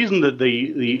the reason that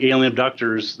the alien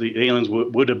abductors, the aliens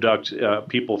would abduct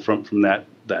people from that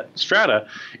strata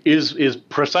is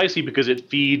precisely because it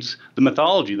feeds the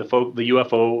mythology, the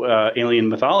UFO alien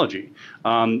mythology.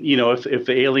 If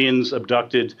the aliens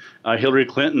abducted Hillary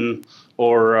Clinton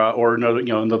or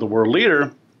another world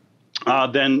leader.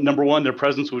 Then number one, their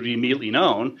presence would be immediately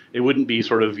known. It wouldn't be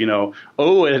sort of,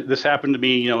 this happened to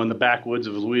me, in the backwoods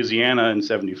of Louisiana in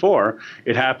 '74.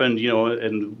 It happened,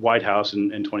 in the White House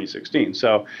in 2016.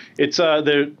 So it's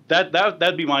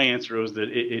that'd be my answer, is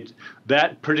that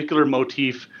that particular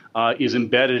motif is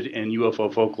embedded in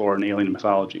UFO folklore and alien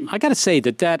mythology. I got to say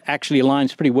that actually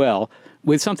aligns pretty well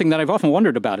with something that I've often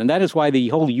wondered about, and that is why the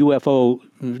whole UFO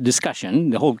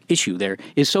discussion, the whole issue there,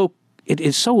 is so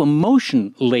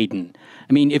emotion-laden.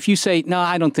 I mean, if you say, no,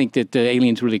 I don't think that the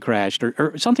aliens really crashed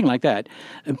or something like that,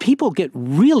 people get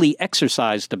really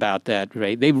exercised about that,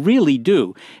 right? They really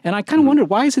do. And I kind of wonder,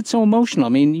 why is it so emotional? I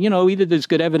mean, either there's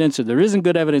good evidence or there isn't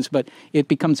good evidence, but it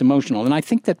becomes emotional. And I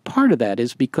think that part of that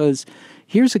is because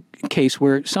here's a case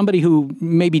where somebody who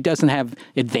maybe doesn't have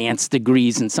advanced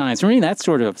degrees in science or any of that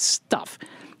sort of stuff,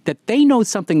 that they know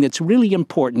something that's really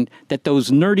important that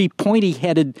those nerdy,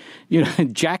 pointy-headed,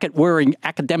 jacket-wearing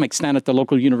academics down at the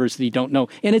local university don't know.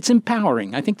 And it's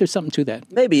empowering. I think there's something to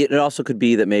that. Maybe it also could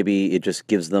be that maybe it just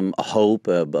gives them a hope,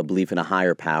 a belief in a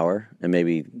higher power, and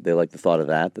maybe they like the thought of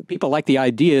that. People like the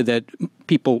idea that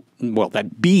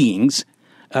that beings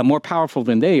more powerful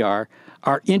than they are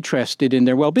interested in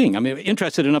their well-being. I mean,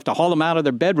 interested enough to haul them out of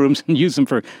their bedrooms and use them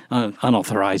for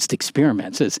unauthorized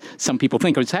experiments, as some people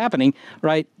think is happening,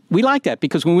 right? We like that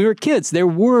because when we were kids, there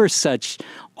were such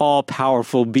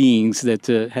all-powerful beings that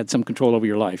had some control over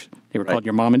your life. They were called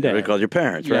your mom and dad. They were called your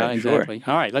parents, right? Yeah, exactly.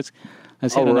 Sure. All right, let's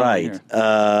hit all right.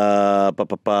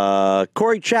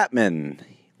 Corey Chapman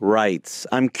writes,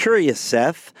 I'm curious,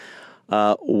 Seth.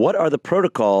 What are the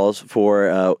protocols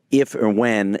for if or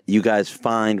when you guys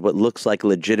find what looks like a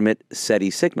legitimate SETI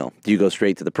signal? Do you go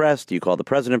straight to the press? Do you call the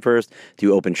president first? Do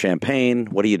you open champagne?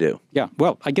 What do you do? Yeah,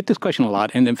 well, I get this question a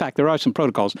lot, and in fact, there are some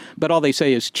protocols, but all they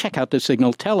say is check out the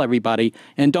signal, tell everybody,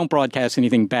 and don't broadcast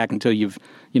anything back until you've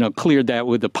cleared that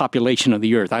with the population of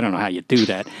the Earth. I don't know how you do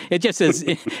that. It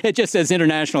just says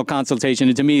international consultation,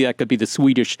 and to me, that could be the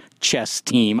Swedish chess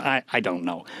team. I don't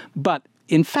know, but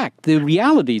in fact, the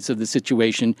realities of the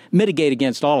situation mitigate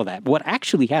against all of that. What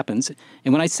actually happens,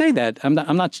 and when I say that, I'm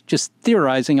not just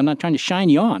theorizing, I'm not trying to shine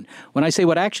you on. When I say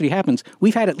what actually happens,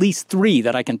 we've had at least 3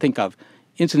 that I can think of,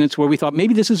 incidents where we thought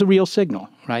maybe this is a real signal,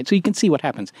 right? So you can see what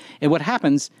happens. And what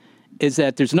happens is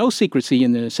that there's no secrecy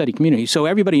in the SETI community, so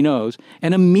everybody knows,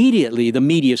 and immediately the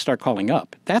media start calling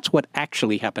up. That's what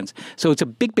actually happens. So it's a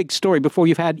big, big story before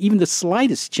you've had even the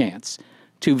slightest chance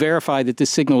to verify that this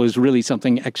signal is really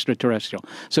something extraterrestrial.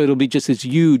 So it'll be just this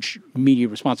huge media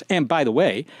response. And by the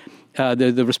way,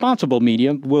 the responsible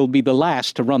media will be the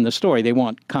last to run the story. They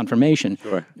want confirmation.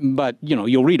 Sure. But,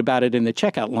 you'll read about it in the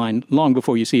checkout line long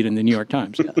before you see it in the New York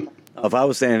Times. If I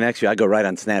was standing next to you, I'd go right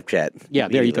on Snapchat. Yeah,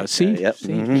 there you go. See? Yep.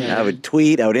 See? Mm-hmm. Yeah. I would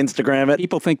tweet, I would Instagram it.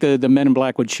 People think the Men in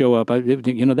Black would show up.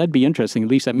 That'd be interesting. At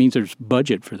least that means there's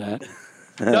budget for that.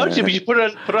 No, Jim, you put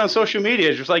it on social media.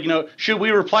 It's just like, should we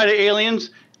reply to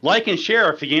aliens? Like and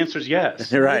share if the answer is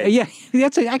yes. Right. Yeah,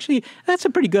 that's a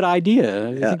pretty good idea.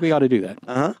 I think we ought to do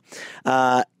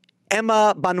that.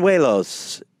 Emma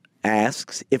Banuelos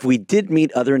asks, if we did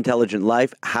meet other intelligent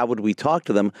life, how would we talk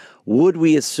to them? Would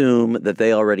we assume that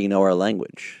they already know our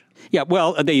language? Yeah,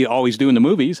 well, they always do in the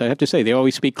movies, I have to say. They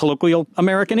always speak colloquial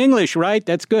American English, right?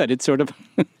 That's good. It's sort of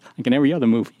like in every other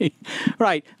movie.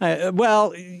 Right.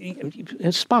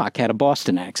 Spock had a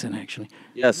Boston accent, actually.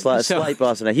 Yeah, slight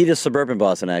Boston accent. He just suburban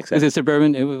Boston accent. Is it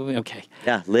suburban? Okay.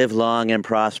 Yeah, live long and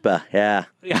prosper. Yeah.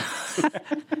 Yeah.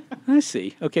 I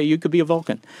see. Okay, you could be a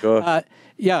Vulcan. Sure.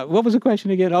 What was the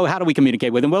question again? Oh, how do we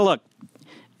communicate with them? Well, look,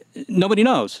 nobody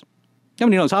knows.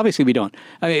 Nobody knows. Obviously, we don't.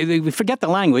 We forget the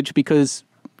language because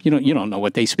you don't know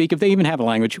what they speak. If they even have a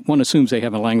language, one assumes they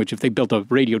have a language if they built a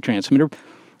radio transmitter.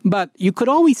 But you could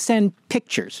always send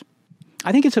pictures.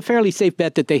 I think it's a fairly safe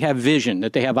bet that they have vision,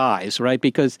 that they have eyes, right?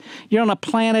 Because you're on a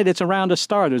planet, it's around a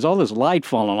star. There's all this light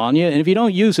falling on you. And if you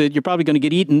don't use it, you're probably going to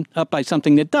get eaten up by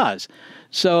something that does.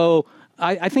 So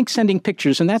I think sending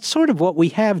pictures, and that's sort of what we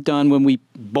have done when we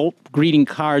bolt greeting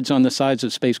cards on the sides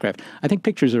of spacecraft. I think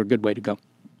pictures are a good way to go.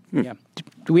 Yeah.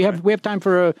 Do we have time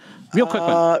for a real quick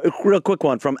one? Real quick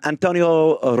one from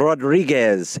Antonio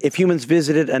Rodriguez. If humans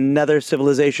visited another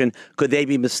civilization, could they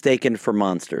be mistaken for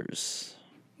monsters?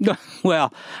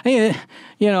 Well,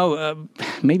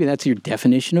 maybe that's your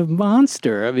definition of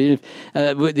monster. I mean,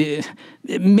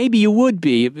 maybe you would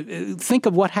be. Think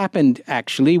of what happened,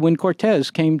 actually, when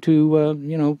Cortez came to,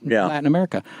 Latin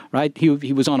America, right? He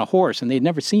was on a horse, and they'd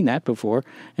never seen that before,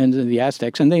 and the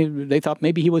Aztecs, and they thought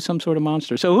maybe he was some sort of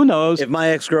monster. So who knows? If my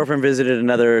ex-girlfriend visited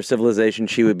another civilization,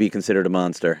 she would be considered a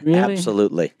monster. Really?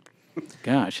 Absolutely.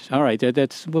 Gosh. All right.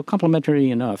 That's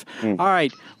complimentary enough. All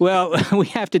right. Well, we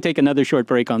have to take another short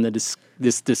break on this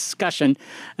discussion.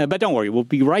 But don't worry. We'll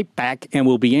be right back, and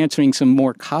we'll be answering some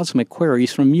more cosmic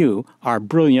queries from you, our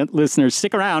brilliant listeners.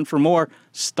 Stick around for more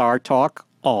Star Talk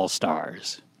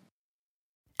All-Stars.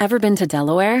 Ever been to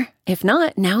Delaware? If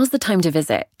not, now's the time to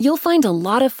visit. You'll find a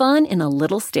lot of fun in a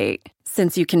little state.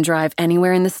 Since you can drive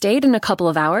anywhere in the state in a couple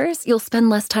of hours, you'll spend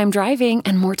less time driving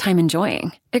and more time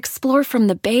enjoying. Explore from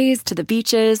the bays to the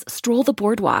beaches, stroll the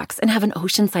boardwalks, and have an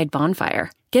oceanside bonfire.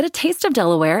 Get a taste of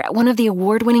Delaware at one of the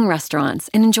award-winning restaurants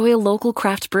and enjoy a local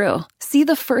craft brew. See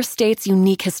the first state's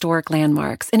unique historic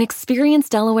landmarks and experience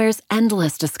Delaware's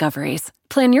endless discoveries.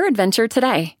 Plan your adventure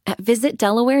today at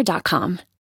visitdelaware.com.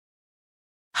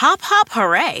 Hop, hop,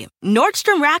 hooray!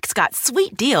 Nordstrom Rack's got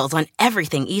sweet deals on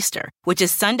everything Easter, which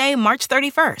is Sunday, March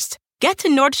 31st. Get to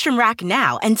Nordstrom Rack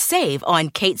now and save on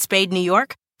Kate Spade New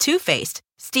York, Too Faced,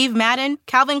 Steve Madden,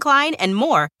 Calvin Klein, and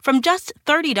more from just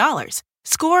 $30.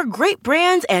 Score great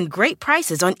brands and great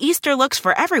prices on Easter looks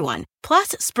for everyone, plus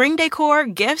spring decor,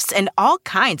 gifts, and all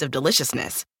kinds of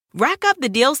deliciousness. Rack up the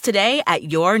deals today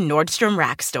at your Nordstrom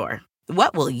Rack store.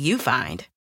 What will you find?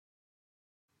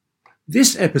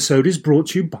 This episode is brought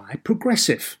to you by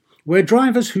Progressive, where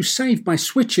drivers who save by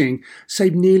switching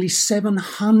save nearly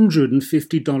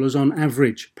 $750 on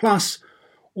average. Plus,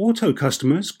 auto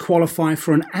customers qualify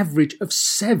for an average of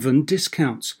 7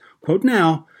 discounts. Quote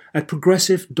now at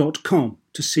progressive.com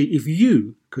to see if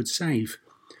you could save.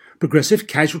 Progressive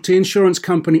Casualty Insurance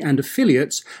Company and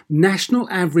affiliates, national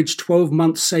average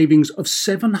 12-month savings of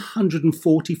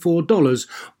 $744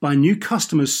 by new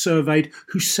customers surveyed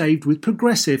who saved with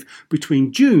Progressive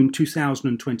between June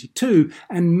 2022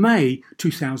 and May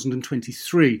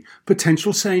 2023.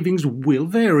 Potential savings will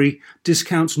vary.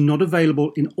 Discounts not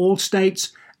available in all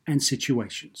states and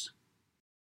situations.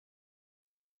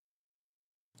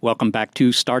 Welcome back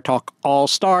to Star Talk All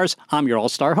Stars. I'm your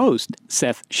all-star host,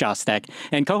 Seth Shostak.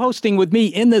 And co-hosting with me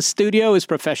in the studio is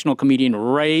professional comedian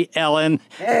Ray Ellen.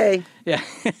 Hey. Yeah,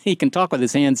 he can talk with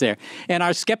his hands there. And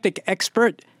our skeptic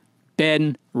expert,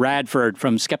 Ben Radford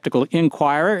from Skeptical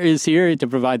Inquirer, is here to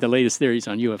provide the latest theories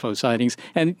on UFO sightings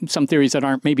and some theories that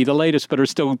aren't maybe the latest but are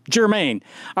still germane.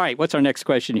 All right, what's our next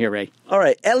question here, Ray? All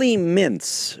right, Ellie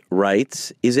Mintz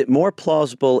writes, is it more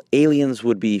plausible aliens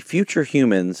would be future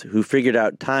humans who figured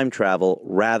out time travel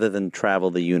rather than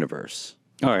travel the universe?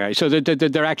 All right, so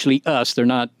they're actually us. They're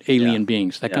not alien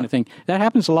beings, that kind of thing. That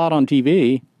happens a lot on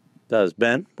TV. Does.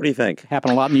 Ben, what do you think?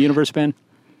 Happen a lot in the universe, Ben?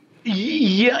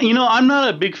 Yeah, I'm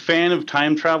not a big fan of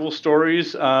time travel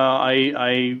stories.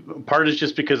 I part is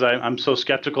just because I'm so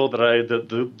skeptical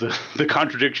that the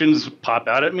contradictions pop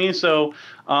out at me. So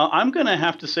I'm going to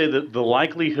have to say that the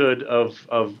likelihood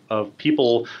of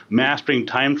people mastering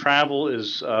time travel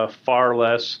is far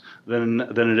less than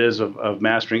it is of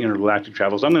mastering intergalactic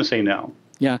travel. So I'm going to say no.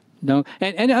 Yeah, no,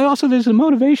 and also there's a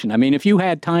motivation. I mean, if you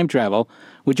had time travel,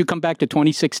 would you come back to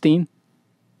 2016?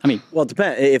 I mean, well, it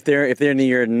depends. If they're in the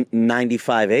year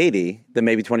 9580, then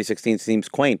maybe 2016 seems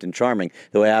quaint and charming.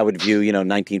 The way I would view,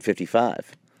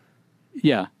 1955.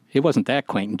 Yeah, it wasn't that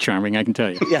quaint and charming, I can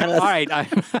tell you. Yeah, all right, I've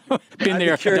been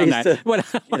there, done that. All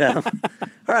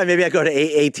right, maybe I go to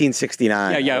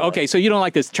 1869. Yeah. Okay, so you don't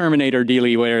like this Terminator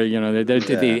dealy where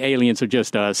the aliens are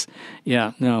just us.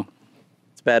 Yeah, no.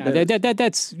 It's bad.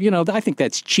 That's I think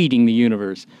that's cheating the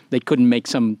universe. They couldn't make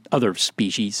some other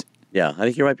species. Yeah, I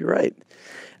think you might be right.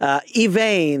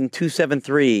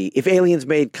 Evane273, if aliens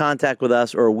made contact with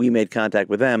us or we made contact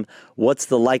with them, what's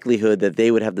the likelihood that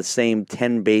they would have the same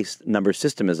 10-based number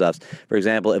system as us? For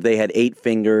example, if they had 8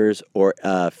 fingers or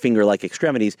finger-like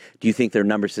extremities, do you think their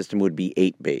number system would be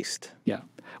 8-based? Yeah.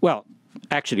 Well,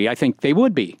 actually, I think they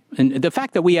would be. And the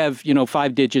fact that we have,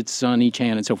 5 digits on each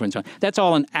hand and so forth and so on, that's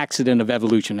all an accident of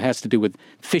evolution. It has to do with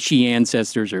fishy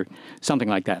ancestors or something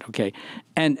like that, okay?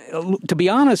 And to be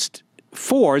honest,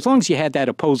 4, as long as you had that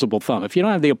opposable thumb. If you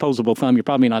don't have the opposable thumb, you're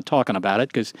probably not talking about it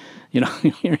because,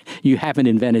 you haven't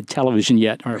invented television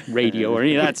yet or radio or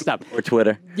any of that stuff. Or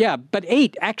Twitter. Yeah, but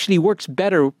 8 actually works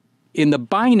better in the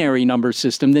binary number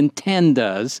system than 10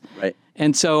 does. Right.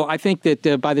 And so I think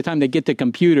that by the time they get to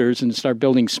computers and start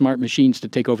building smart machines to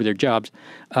take over their jobs,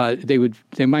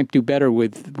 they might do better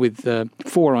with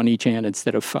 4 on each hand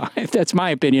instead of 5. That's my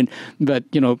opinion. But,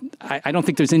 I don't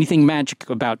think there's anything magic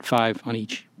about 5 on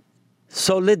each.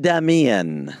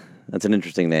 Solidamian, that's an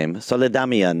interesting name.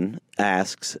 Solidamian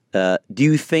asks, do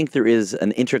you think there is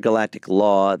an intergalactic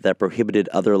law that prohibited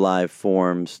other life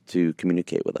forms to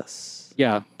communicate with us?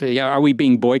 Yeah. Are we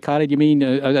being boycotted, you mean?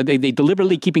 Are they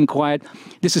deliberately keeping quiet?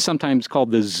 This is sometimes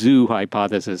called the zoo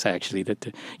hypothesis, actually,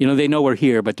 that, they know we're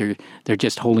here, but they're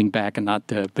just holding back and not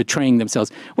betraying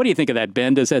themselves. What do you think of that,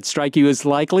 Ben? Does that strike you as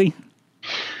likely?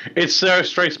 It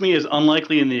strikes me as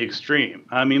unlikely in the extreme.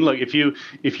 I mean, look, if you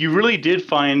really did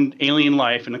find alien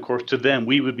life, and of course to them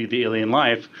we would be the alien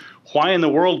life, why in the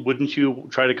world wouldn't you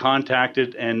try to contact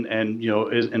it and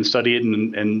study it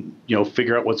and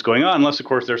figure out what's going on? Unless of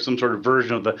course there's some sort of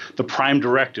version of the prime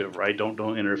directive, right?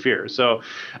 Don't interfere. So,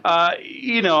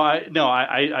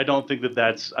 I don't think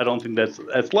that's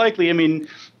likely. I mean,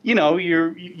 you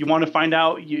want to find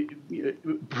out,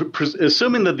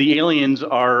 assuming that the aliens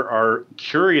are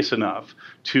curious enough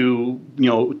to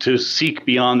seek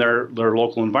beyond their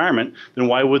local environment, then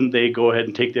why wouldn't they go ahead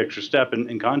and take the extra step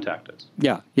and contact us?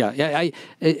 Yeah.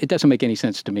 It doesn't make any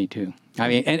sense to me too. I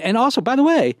mean, and also, by the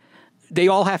way, they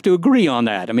all have to agree on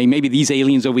that. I mean, maybe these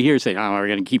aliens over here say, "Oh, we're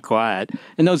going to keep quiet,"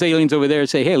 and those aliens over there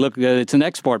say, "Hey, look, it's an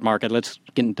export market. Let's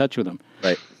get in touch with them."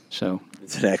 Right. So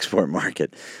it's an export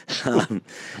market.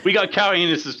 We got cow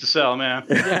anuses to sell, man.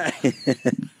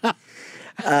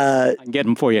 I can get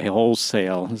them for you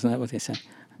wholesale. Isn't that what they say?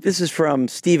 This is from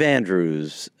Steve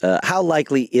Andrews. How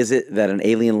likely is it that an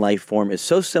alien life form is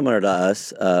so similar to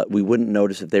us we wouldn't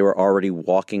notice if they were already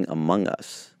walking among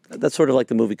us? That's sort of like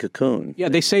the movie Cocoon. Yeah,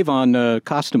 they save on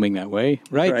costuming that way,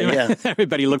 right? Right, yeah.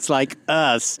 Everybody looks like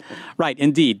us. Right,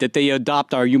 indeed, that they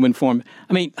adopt our human form.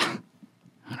 I mean,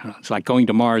 I don't know, it's like going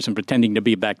to Mars and pretending to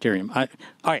be a bacterium. All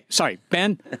right, sorry,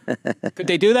 Ben, could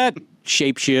they do that?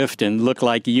 Shapeshift and look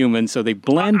like humans so they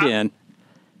blend in.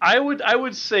 I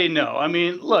would say no. I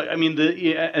mean, look. I mean,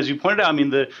 as you pointed out, I mean,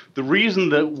 the reason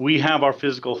that we have our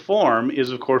physical form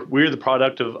is, of course, we're the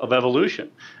product of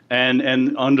evolution,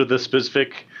 and under the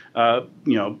specific our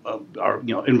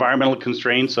environmental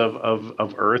constraints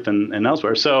of Earth and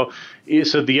elsewhere. So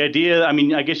the idea. I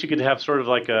mean, I guess you could have sort of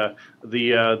like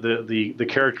the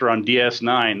character on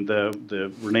DS9,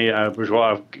 the Rene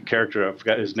Bourgeois character. I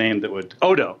forgot his name.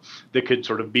 Odo, that could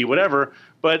sort of be whatever.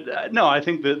 But no, I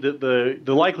think that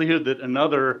the likelihood that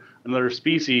another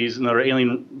species, another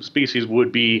alien species,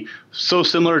 would be so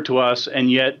similar to us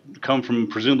and yet come from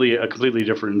presumably a completely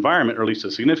different environment, or at least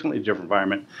a significantly different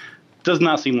environment, does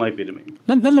not seem likely to me.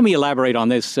 Let me elaborate on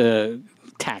this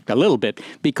tact a little bit,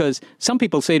 because some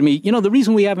people say to me, the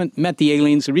reason we haven't met the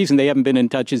aliens, the reason they haven't been in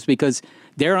touch is because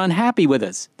they're unhappy with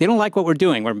us. They don't like what we're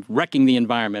doing. We're wrecking the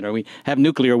environment, or we have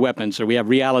nuclear weapons, or we have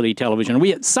reality television, or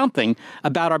we have something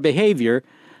about our behavior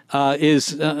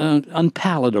is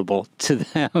unpalatable to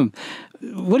them.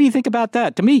 What do you think about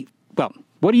that? To me, well,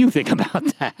 what do you think about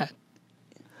that?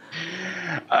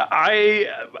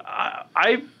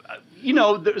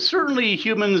 Certainly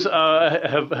humans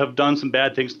have done some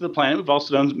bad things to the planet. We've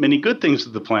also done many good things to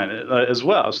the planet as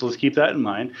well. So let's keep that in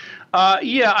mind.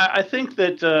 I think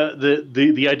that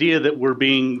the idea that we're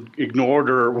being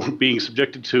ignored or we're being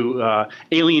subjected to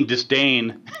alien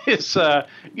disdain is,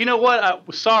 sorry.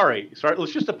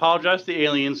 Let's just apologize to the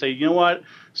aliens. Say, you know what?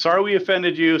 Sorry we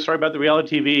offended you. Sorry about the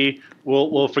reality TV.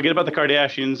 We'll forget about the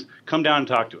Kardashians. Come down and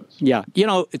talk to us. Yeah.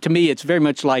 To me, it's very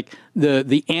much like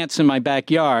the ants in my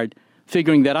backyard,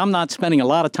 figuring that I'm not spending a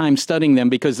lot of time studying them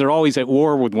because they're always at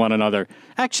war with one another.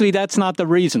 Actually, that's not the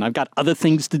reason. I've got other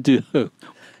things to do.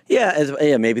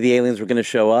 Yeah, maybe the aliens were going to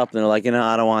show up and they're like,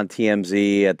 I don't want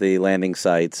TMZ at the landing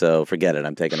site, so forget it.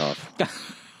 I'm taking off.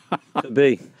 Could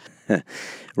be.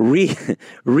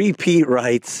 Repeat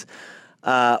writes,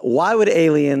 why would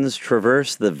aliens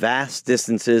traverse the vast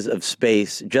distances of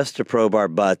space just to probe our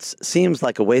butts? Seems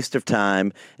like a waste of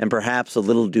time and perhaps a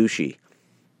little douchey.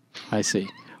 I see.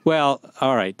 Well,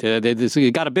 all right. This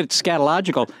got a bit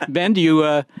scatological. Ben, do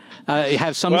you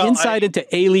have some insight into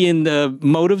alien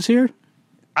motives here?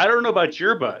 I don't know about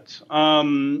your butts.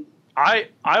 I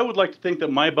would like to think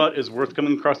that my butt is worth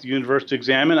coming across the universe to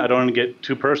examine. I don't want to get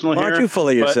too personal here. Aren't you full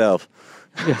of yourself?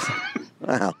 Yes.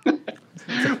 Wow.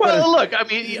 Well, look, I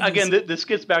mean, again, this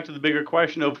gets back to the bigger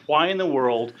question of why in the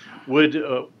world would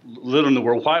live in the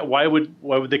world? Why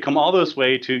would they come all this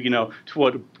way to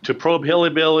probe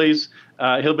hillbillies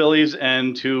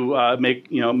and to make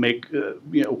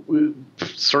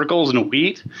circles and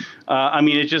wheat? I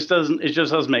mean, it just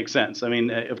doesn't make sense. I mean,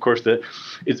 of course,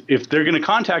 if they're going to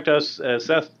contact us,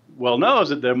 Seth well knows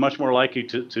that they're much more likely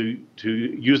to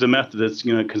use a method that's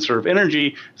going to conserve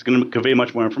energy. It's going to convey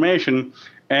much more information.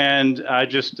 And I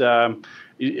just,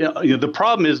 the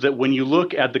problem is that when you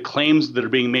look at the claims that are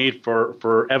being made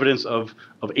for evidence of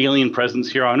alien presence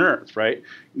here on Earth, right?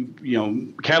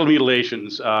 Cattle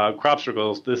mutilations, crop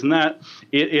circles, this and that,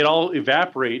 it all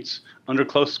evaporates under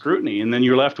close scrutiny, and then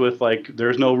you're left with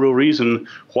there's no real reason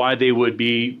why they would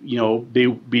be,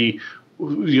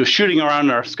 shooting around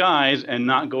our skies and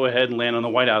not go ahead and land on the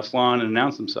White House lawn and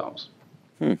announce themselves.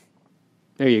 There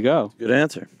you go. Good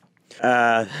answer.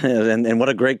 And what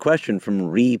a great question from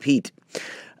Repeat.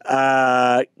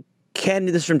 This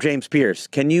is from James Pierce.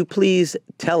 Can you please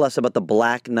tell us about the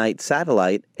Black Knight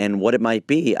satellite and what it might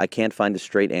be? I can't find a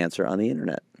straight answer on the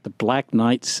internet. The Black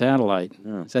Knight satellite.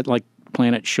 Oh. Is that like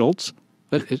Planet Schultz?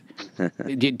 Have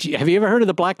you ever heard of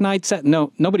the Black Knight satellite?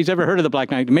 No, nobody's ever heard of the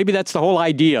Black Knight. Maybe that's the whole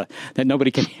idea, that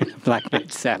nobody can hear the Black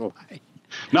Knight satellite.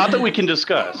 Not that we can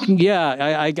discuss.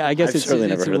 Yeah, I guess it's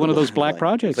one of those black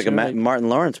projects. It's like a Martin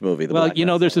Lawrence movie.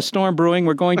 There's a storm brewing.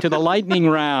 We're going to the lightning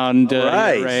round,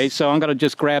 right. Ray, so I'm going to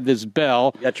just grab this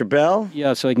bell. You got your bell?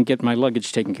 Yeah, so I can get my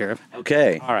luggage taken care of.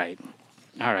 Okay. All right.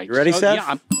 You ready, Seth?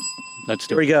 Yeah, let's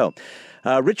do it. Here we go.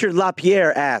 Richard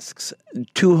Lapierre asks,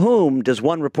 to whom does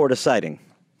one report a sighting?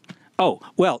 Oh,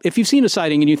 well, if you've seen a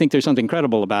sighting and you think there's something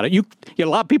credible about it, a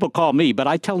lot of people call me, but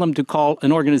I tell them to call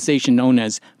an organization known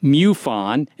as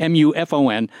MUFON,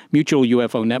 M-U-F-O-N, Mutual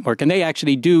UFO Network, and they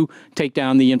actually do take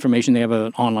down the information. They have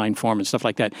an online form and stuff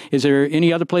like that. Is there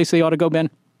any other place they ought to go, Ben?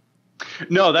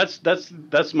 No,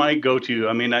 that's my go-to.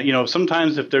 I mean,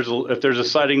 sometimes if there's a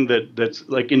sighting that's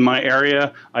like in my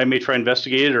area, I may try to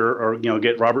investigate it or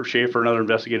get Robert Schaefer, another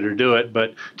investigator, to do it.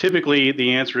 But typically,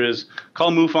 the answer is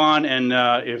call MUFON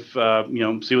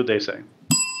and see what they say.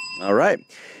 All right,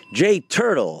 Jay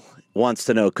Turtle wants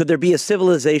to know: could there be a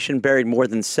civilization buried more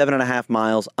than 7.5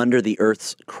 miles under the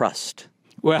Earth's crust?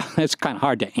 Well, that's kind of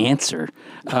hard to answer.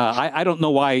 I don't know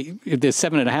why if there's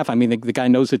 7.5. I mean, the guy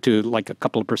knows it to like a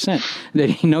couple of percent. That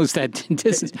he knows that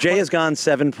distance. Jay has gone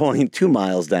 7.2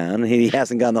 miles down. He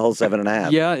hasn't gone the whole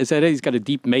 7.5. Yeah, is that it? He's got a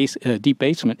deep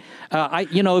basement.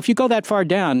 If you go that far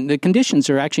down, the conditions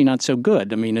are actually not so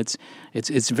good. I mean,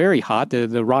 it's very hot.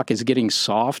 The rock is getting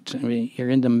soft. I mean, you're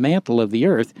in the mantle of the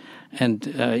earth, and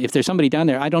if there's somebody down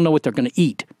there, I don't know what they're going to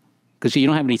eat because you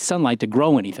don't have any sunlight to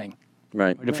grow anything.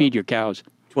 Right. Or to feed your cows.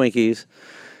 Twinkies.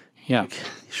 Yeah.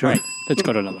 Sure. Right. Let's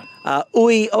go to another one.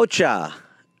 Ui Ocha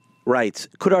writes,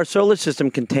 could our solar system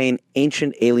contain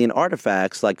ancient alien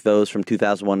artifacts like those from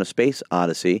 2001: A Space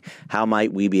Odyssey? How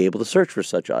might we be able to search for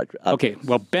such objects? Okay.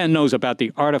 Well, Ben knows about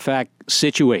the artifact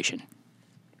situation.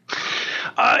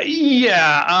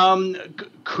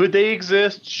 Could they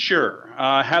exist? Sure.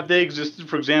 Have they existed,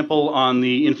 for example, on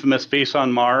the infamous Face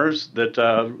on Mars that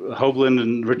Hoagland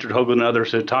and Richard Hoagland and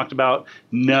others have talked about?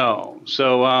 No.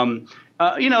 So,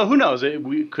 who knows?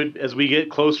 We could, as we get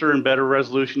closer and better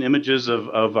resolution images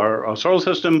of our solar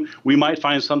system, we might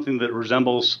find something that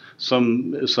resembles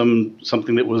something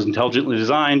that was intelligently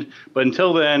designed. But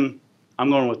until then, I'm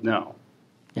going with no.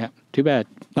 Yeah. Too bad.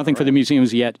 Nothing for the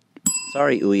museums yet.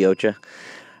 Sorry, Ui Ocha.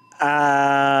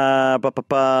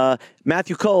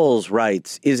 Matthew Coles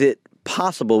writes, is it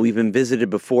possible we've been visited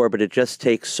before, but it just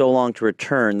takes so long to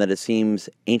return that it seems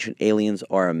ancient aliens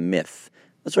are a myth?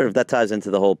 That ties into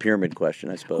the whole pyramid question,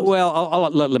 I suppose. Well,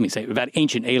 let me say about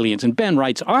ancient aliens. And Ben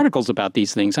writes articles about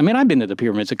these things. I mean, I've been to the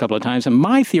pyramids a couple of times, and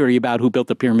my theory about who built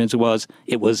the pyramids was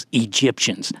it was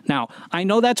Egyptians. Now, I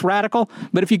know that's radical,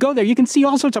 but if you go there, you can see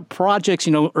all sorts of projects,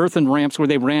 earthen ramps where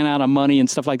they ran out of money and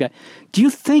stuff like that. Do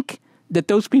you think that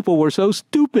those people were so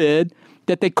stupid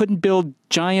that they couldn't build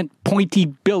giant pointy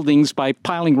buildings by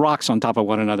piling rocks on top of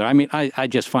one another? I mean, I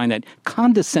just find that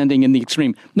condescending in the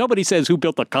extreme. Nobody says who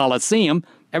built the Colosseum.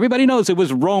 Everybody knows it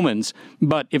was Romans.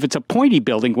 But if it's a pointy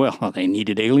building, well, they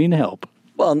needed alien help.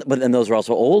 Well, but then those are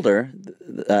also older.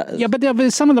 Yeah,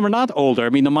 but some of them are not older. I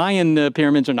mean, the Mayan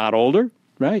pyramids are not older,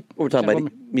 right? We're talking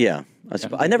about, yeah.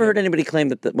 I never heard anybody claim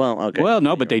that, okay. Well,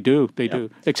 no, but they do. They do.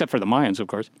 Except for the Mayans, of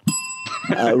course.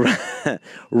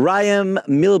 Ryan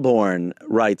Milborn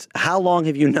writes, how long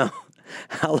have you known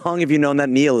that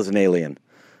Neil is an alien?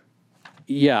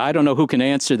 Yeah, I don't know who can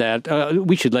answer that.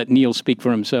 We should let Neil speak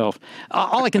for himself.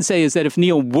 All I can say is that if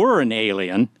Neil were an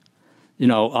alien,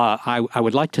 I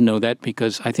would like to know that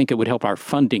because I think it would help our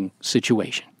funding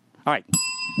situation. All right.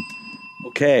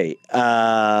 Okay.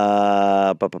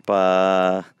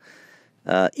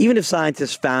 Even if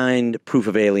scientists find proof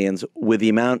of aliens, with the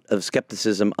amount of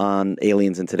skepticism on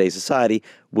aliens in today's society,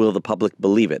 will the public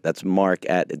believe it? That's Mark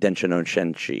at Denshinon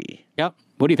Shenshi. Yeah.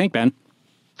 What do you think, Ben?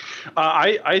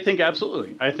 I think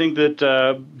absolutely. I think that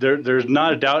there's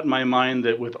not a doubt in my mind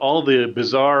that with all the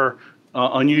bizarre,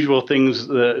 unusual things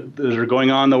that are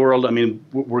going on in the world, I mean,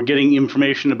 we're getting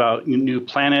information about new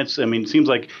planets. I mean, it seems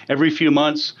like every few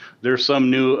months there's some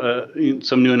new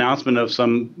announcement of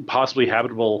some possibly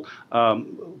habitable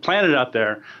planet out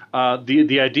there.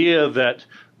 The idea that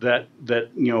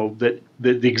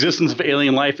the existence of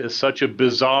alien life is such a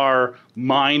bizarre,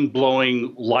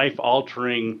 mind-blowing,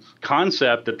 life-altering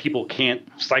concept that people can't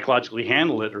psychologically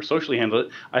handle it or socially handle it,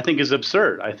 I think is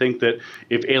absurd. I think that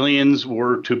if aliens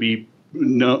were to be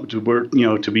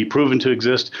proven to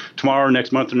exist tomorrow,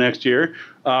 next month, or next year,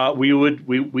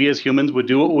 we as humans would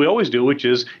do what we always do, which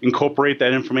is incorporate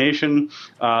that information,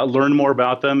 learn more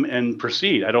about them, and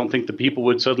proceed. I don't think the people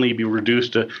would suddenly be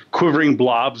reduced to quivering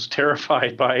blobs,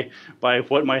 terrified by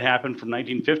what might happen from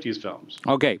 1950s films.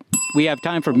 Okay, we have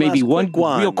time for maybe one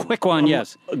real quick one.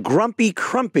 Yes, Grumpy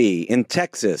Crumpy in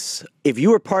Texas. If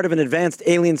you were part of an advanced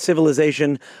alien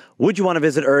civilization, would you want to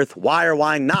visit Earth? Why or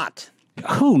why not?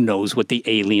 Who knows what the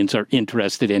aliens are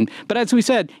interested in? But as we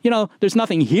said, there's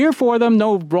nothing here for them,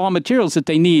 no raw materials that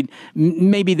they need.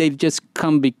 Maybe they've just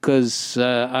come because,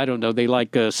 I don't know, they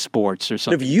like sports or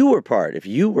something. If you were part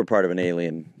of an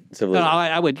alien civilization.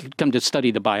 I would come to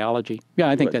study the biology. Yeah,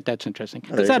 I think that's interesting.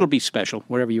 Because that'll be special,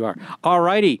 wherever you are. All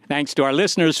righty. Thanks to our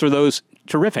listeners for those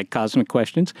terrific cosmic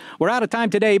questions. We're out of time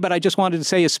today, but I just wanted to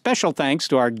say a special thanks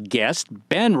to our guest,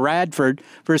 Ben Radford,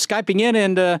 for Skyping in,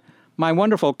 and my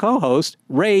wonderful co-host,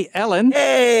 Ray Ellen.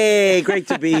 Hey, great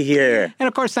to be here. And,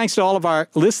 of course, thanks to all of our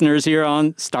listeners here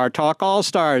on Star Talk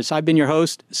All-Stars. I've been your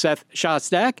host, Seth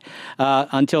Shostak.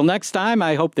 Until next time,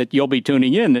 I hope that you'll be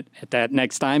tuning in at that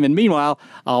next time. And meanwhile,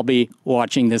 I'll be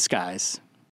watching the skies.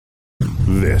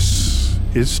 This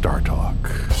is Star Talk.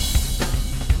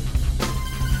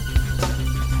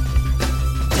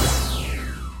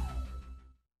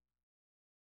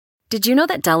 Did you know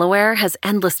that Delaware has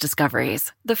endless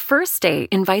discoveries? The first state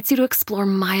invites you to explore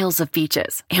miles of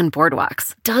beaches and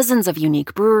boardwalks, dozens of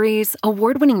unique breweries,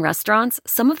 award-winning restaurants,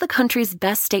 some of the country's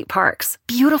best state parks,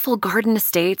 beautiful garden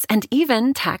estates, and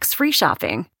even tax-free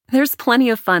shopping. There's plenty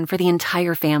of fun for the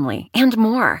entire family and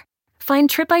more. Find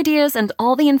trip ideas and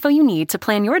all the info you need to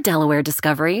plan your Delaware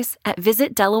discoveries at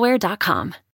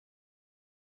visitdelaware.com.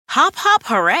 Hop, hop,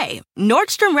 hooray!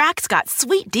 Nordstrom Rack's got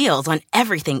sweet deals on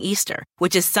everything Easter,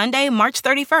 which is Sunday, March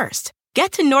 31st.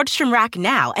 Get to Nordstrom Rack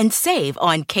now and save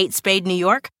on Kate Spade New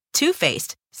York, Too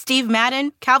Faced, Steve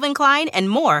Madden, Calvin Klein, and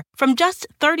more from just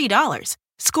 $30.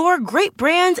 Score great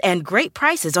brands and great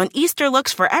prices on Easter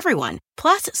looks for everyone,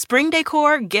 plus spring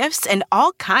decor, gifts, and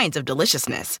all kinds of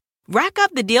deliciousness. Rack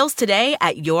up the deals today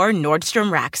at your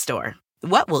Nordstrom Rack store.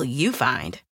 What will you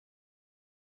find?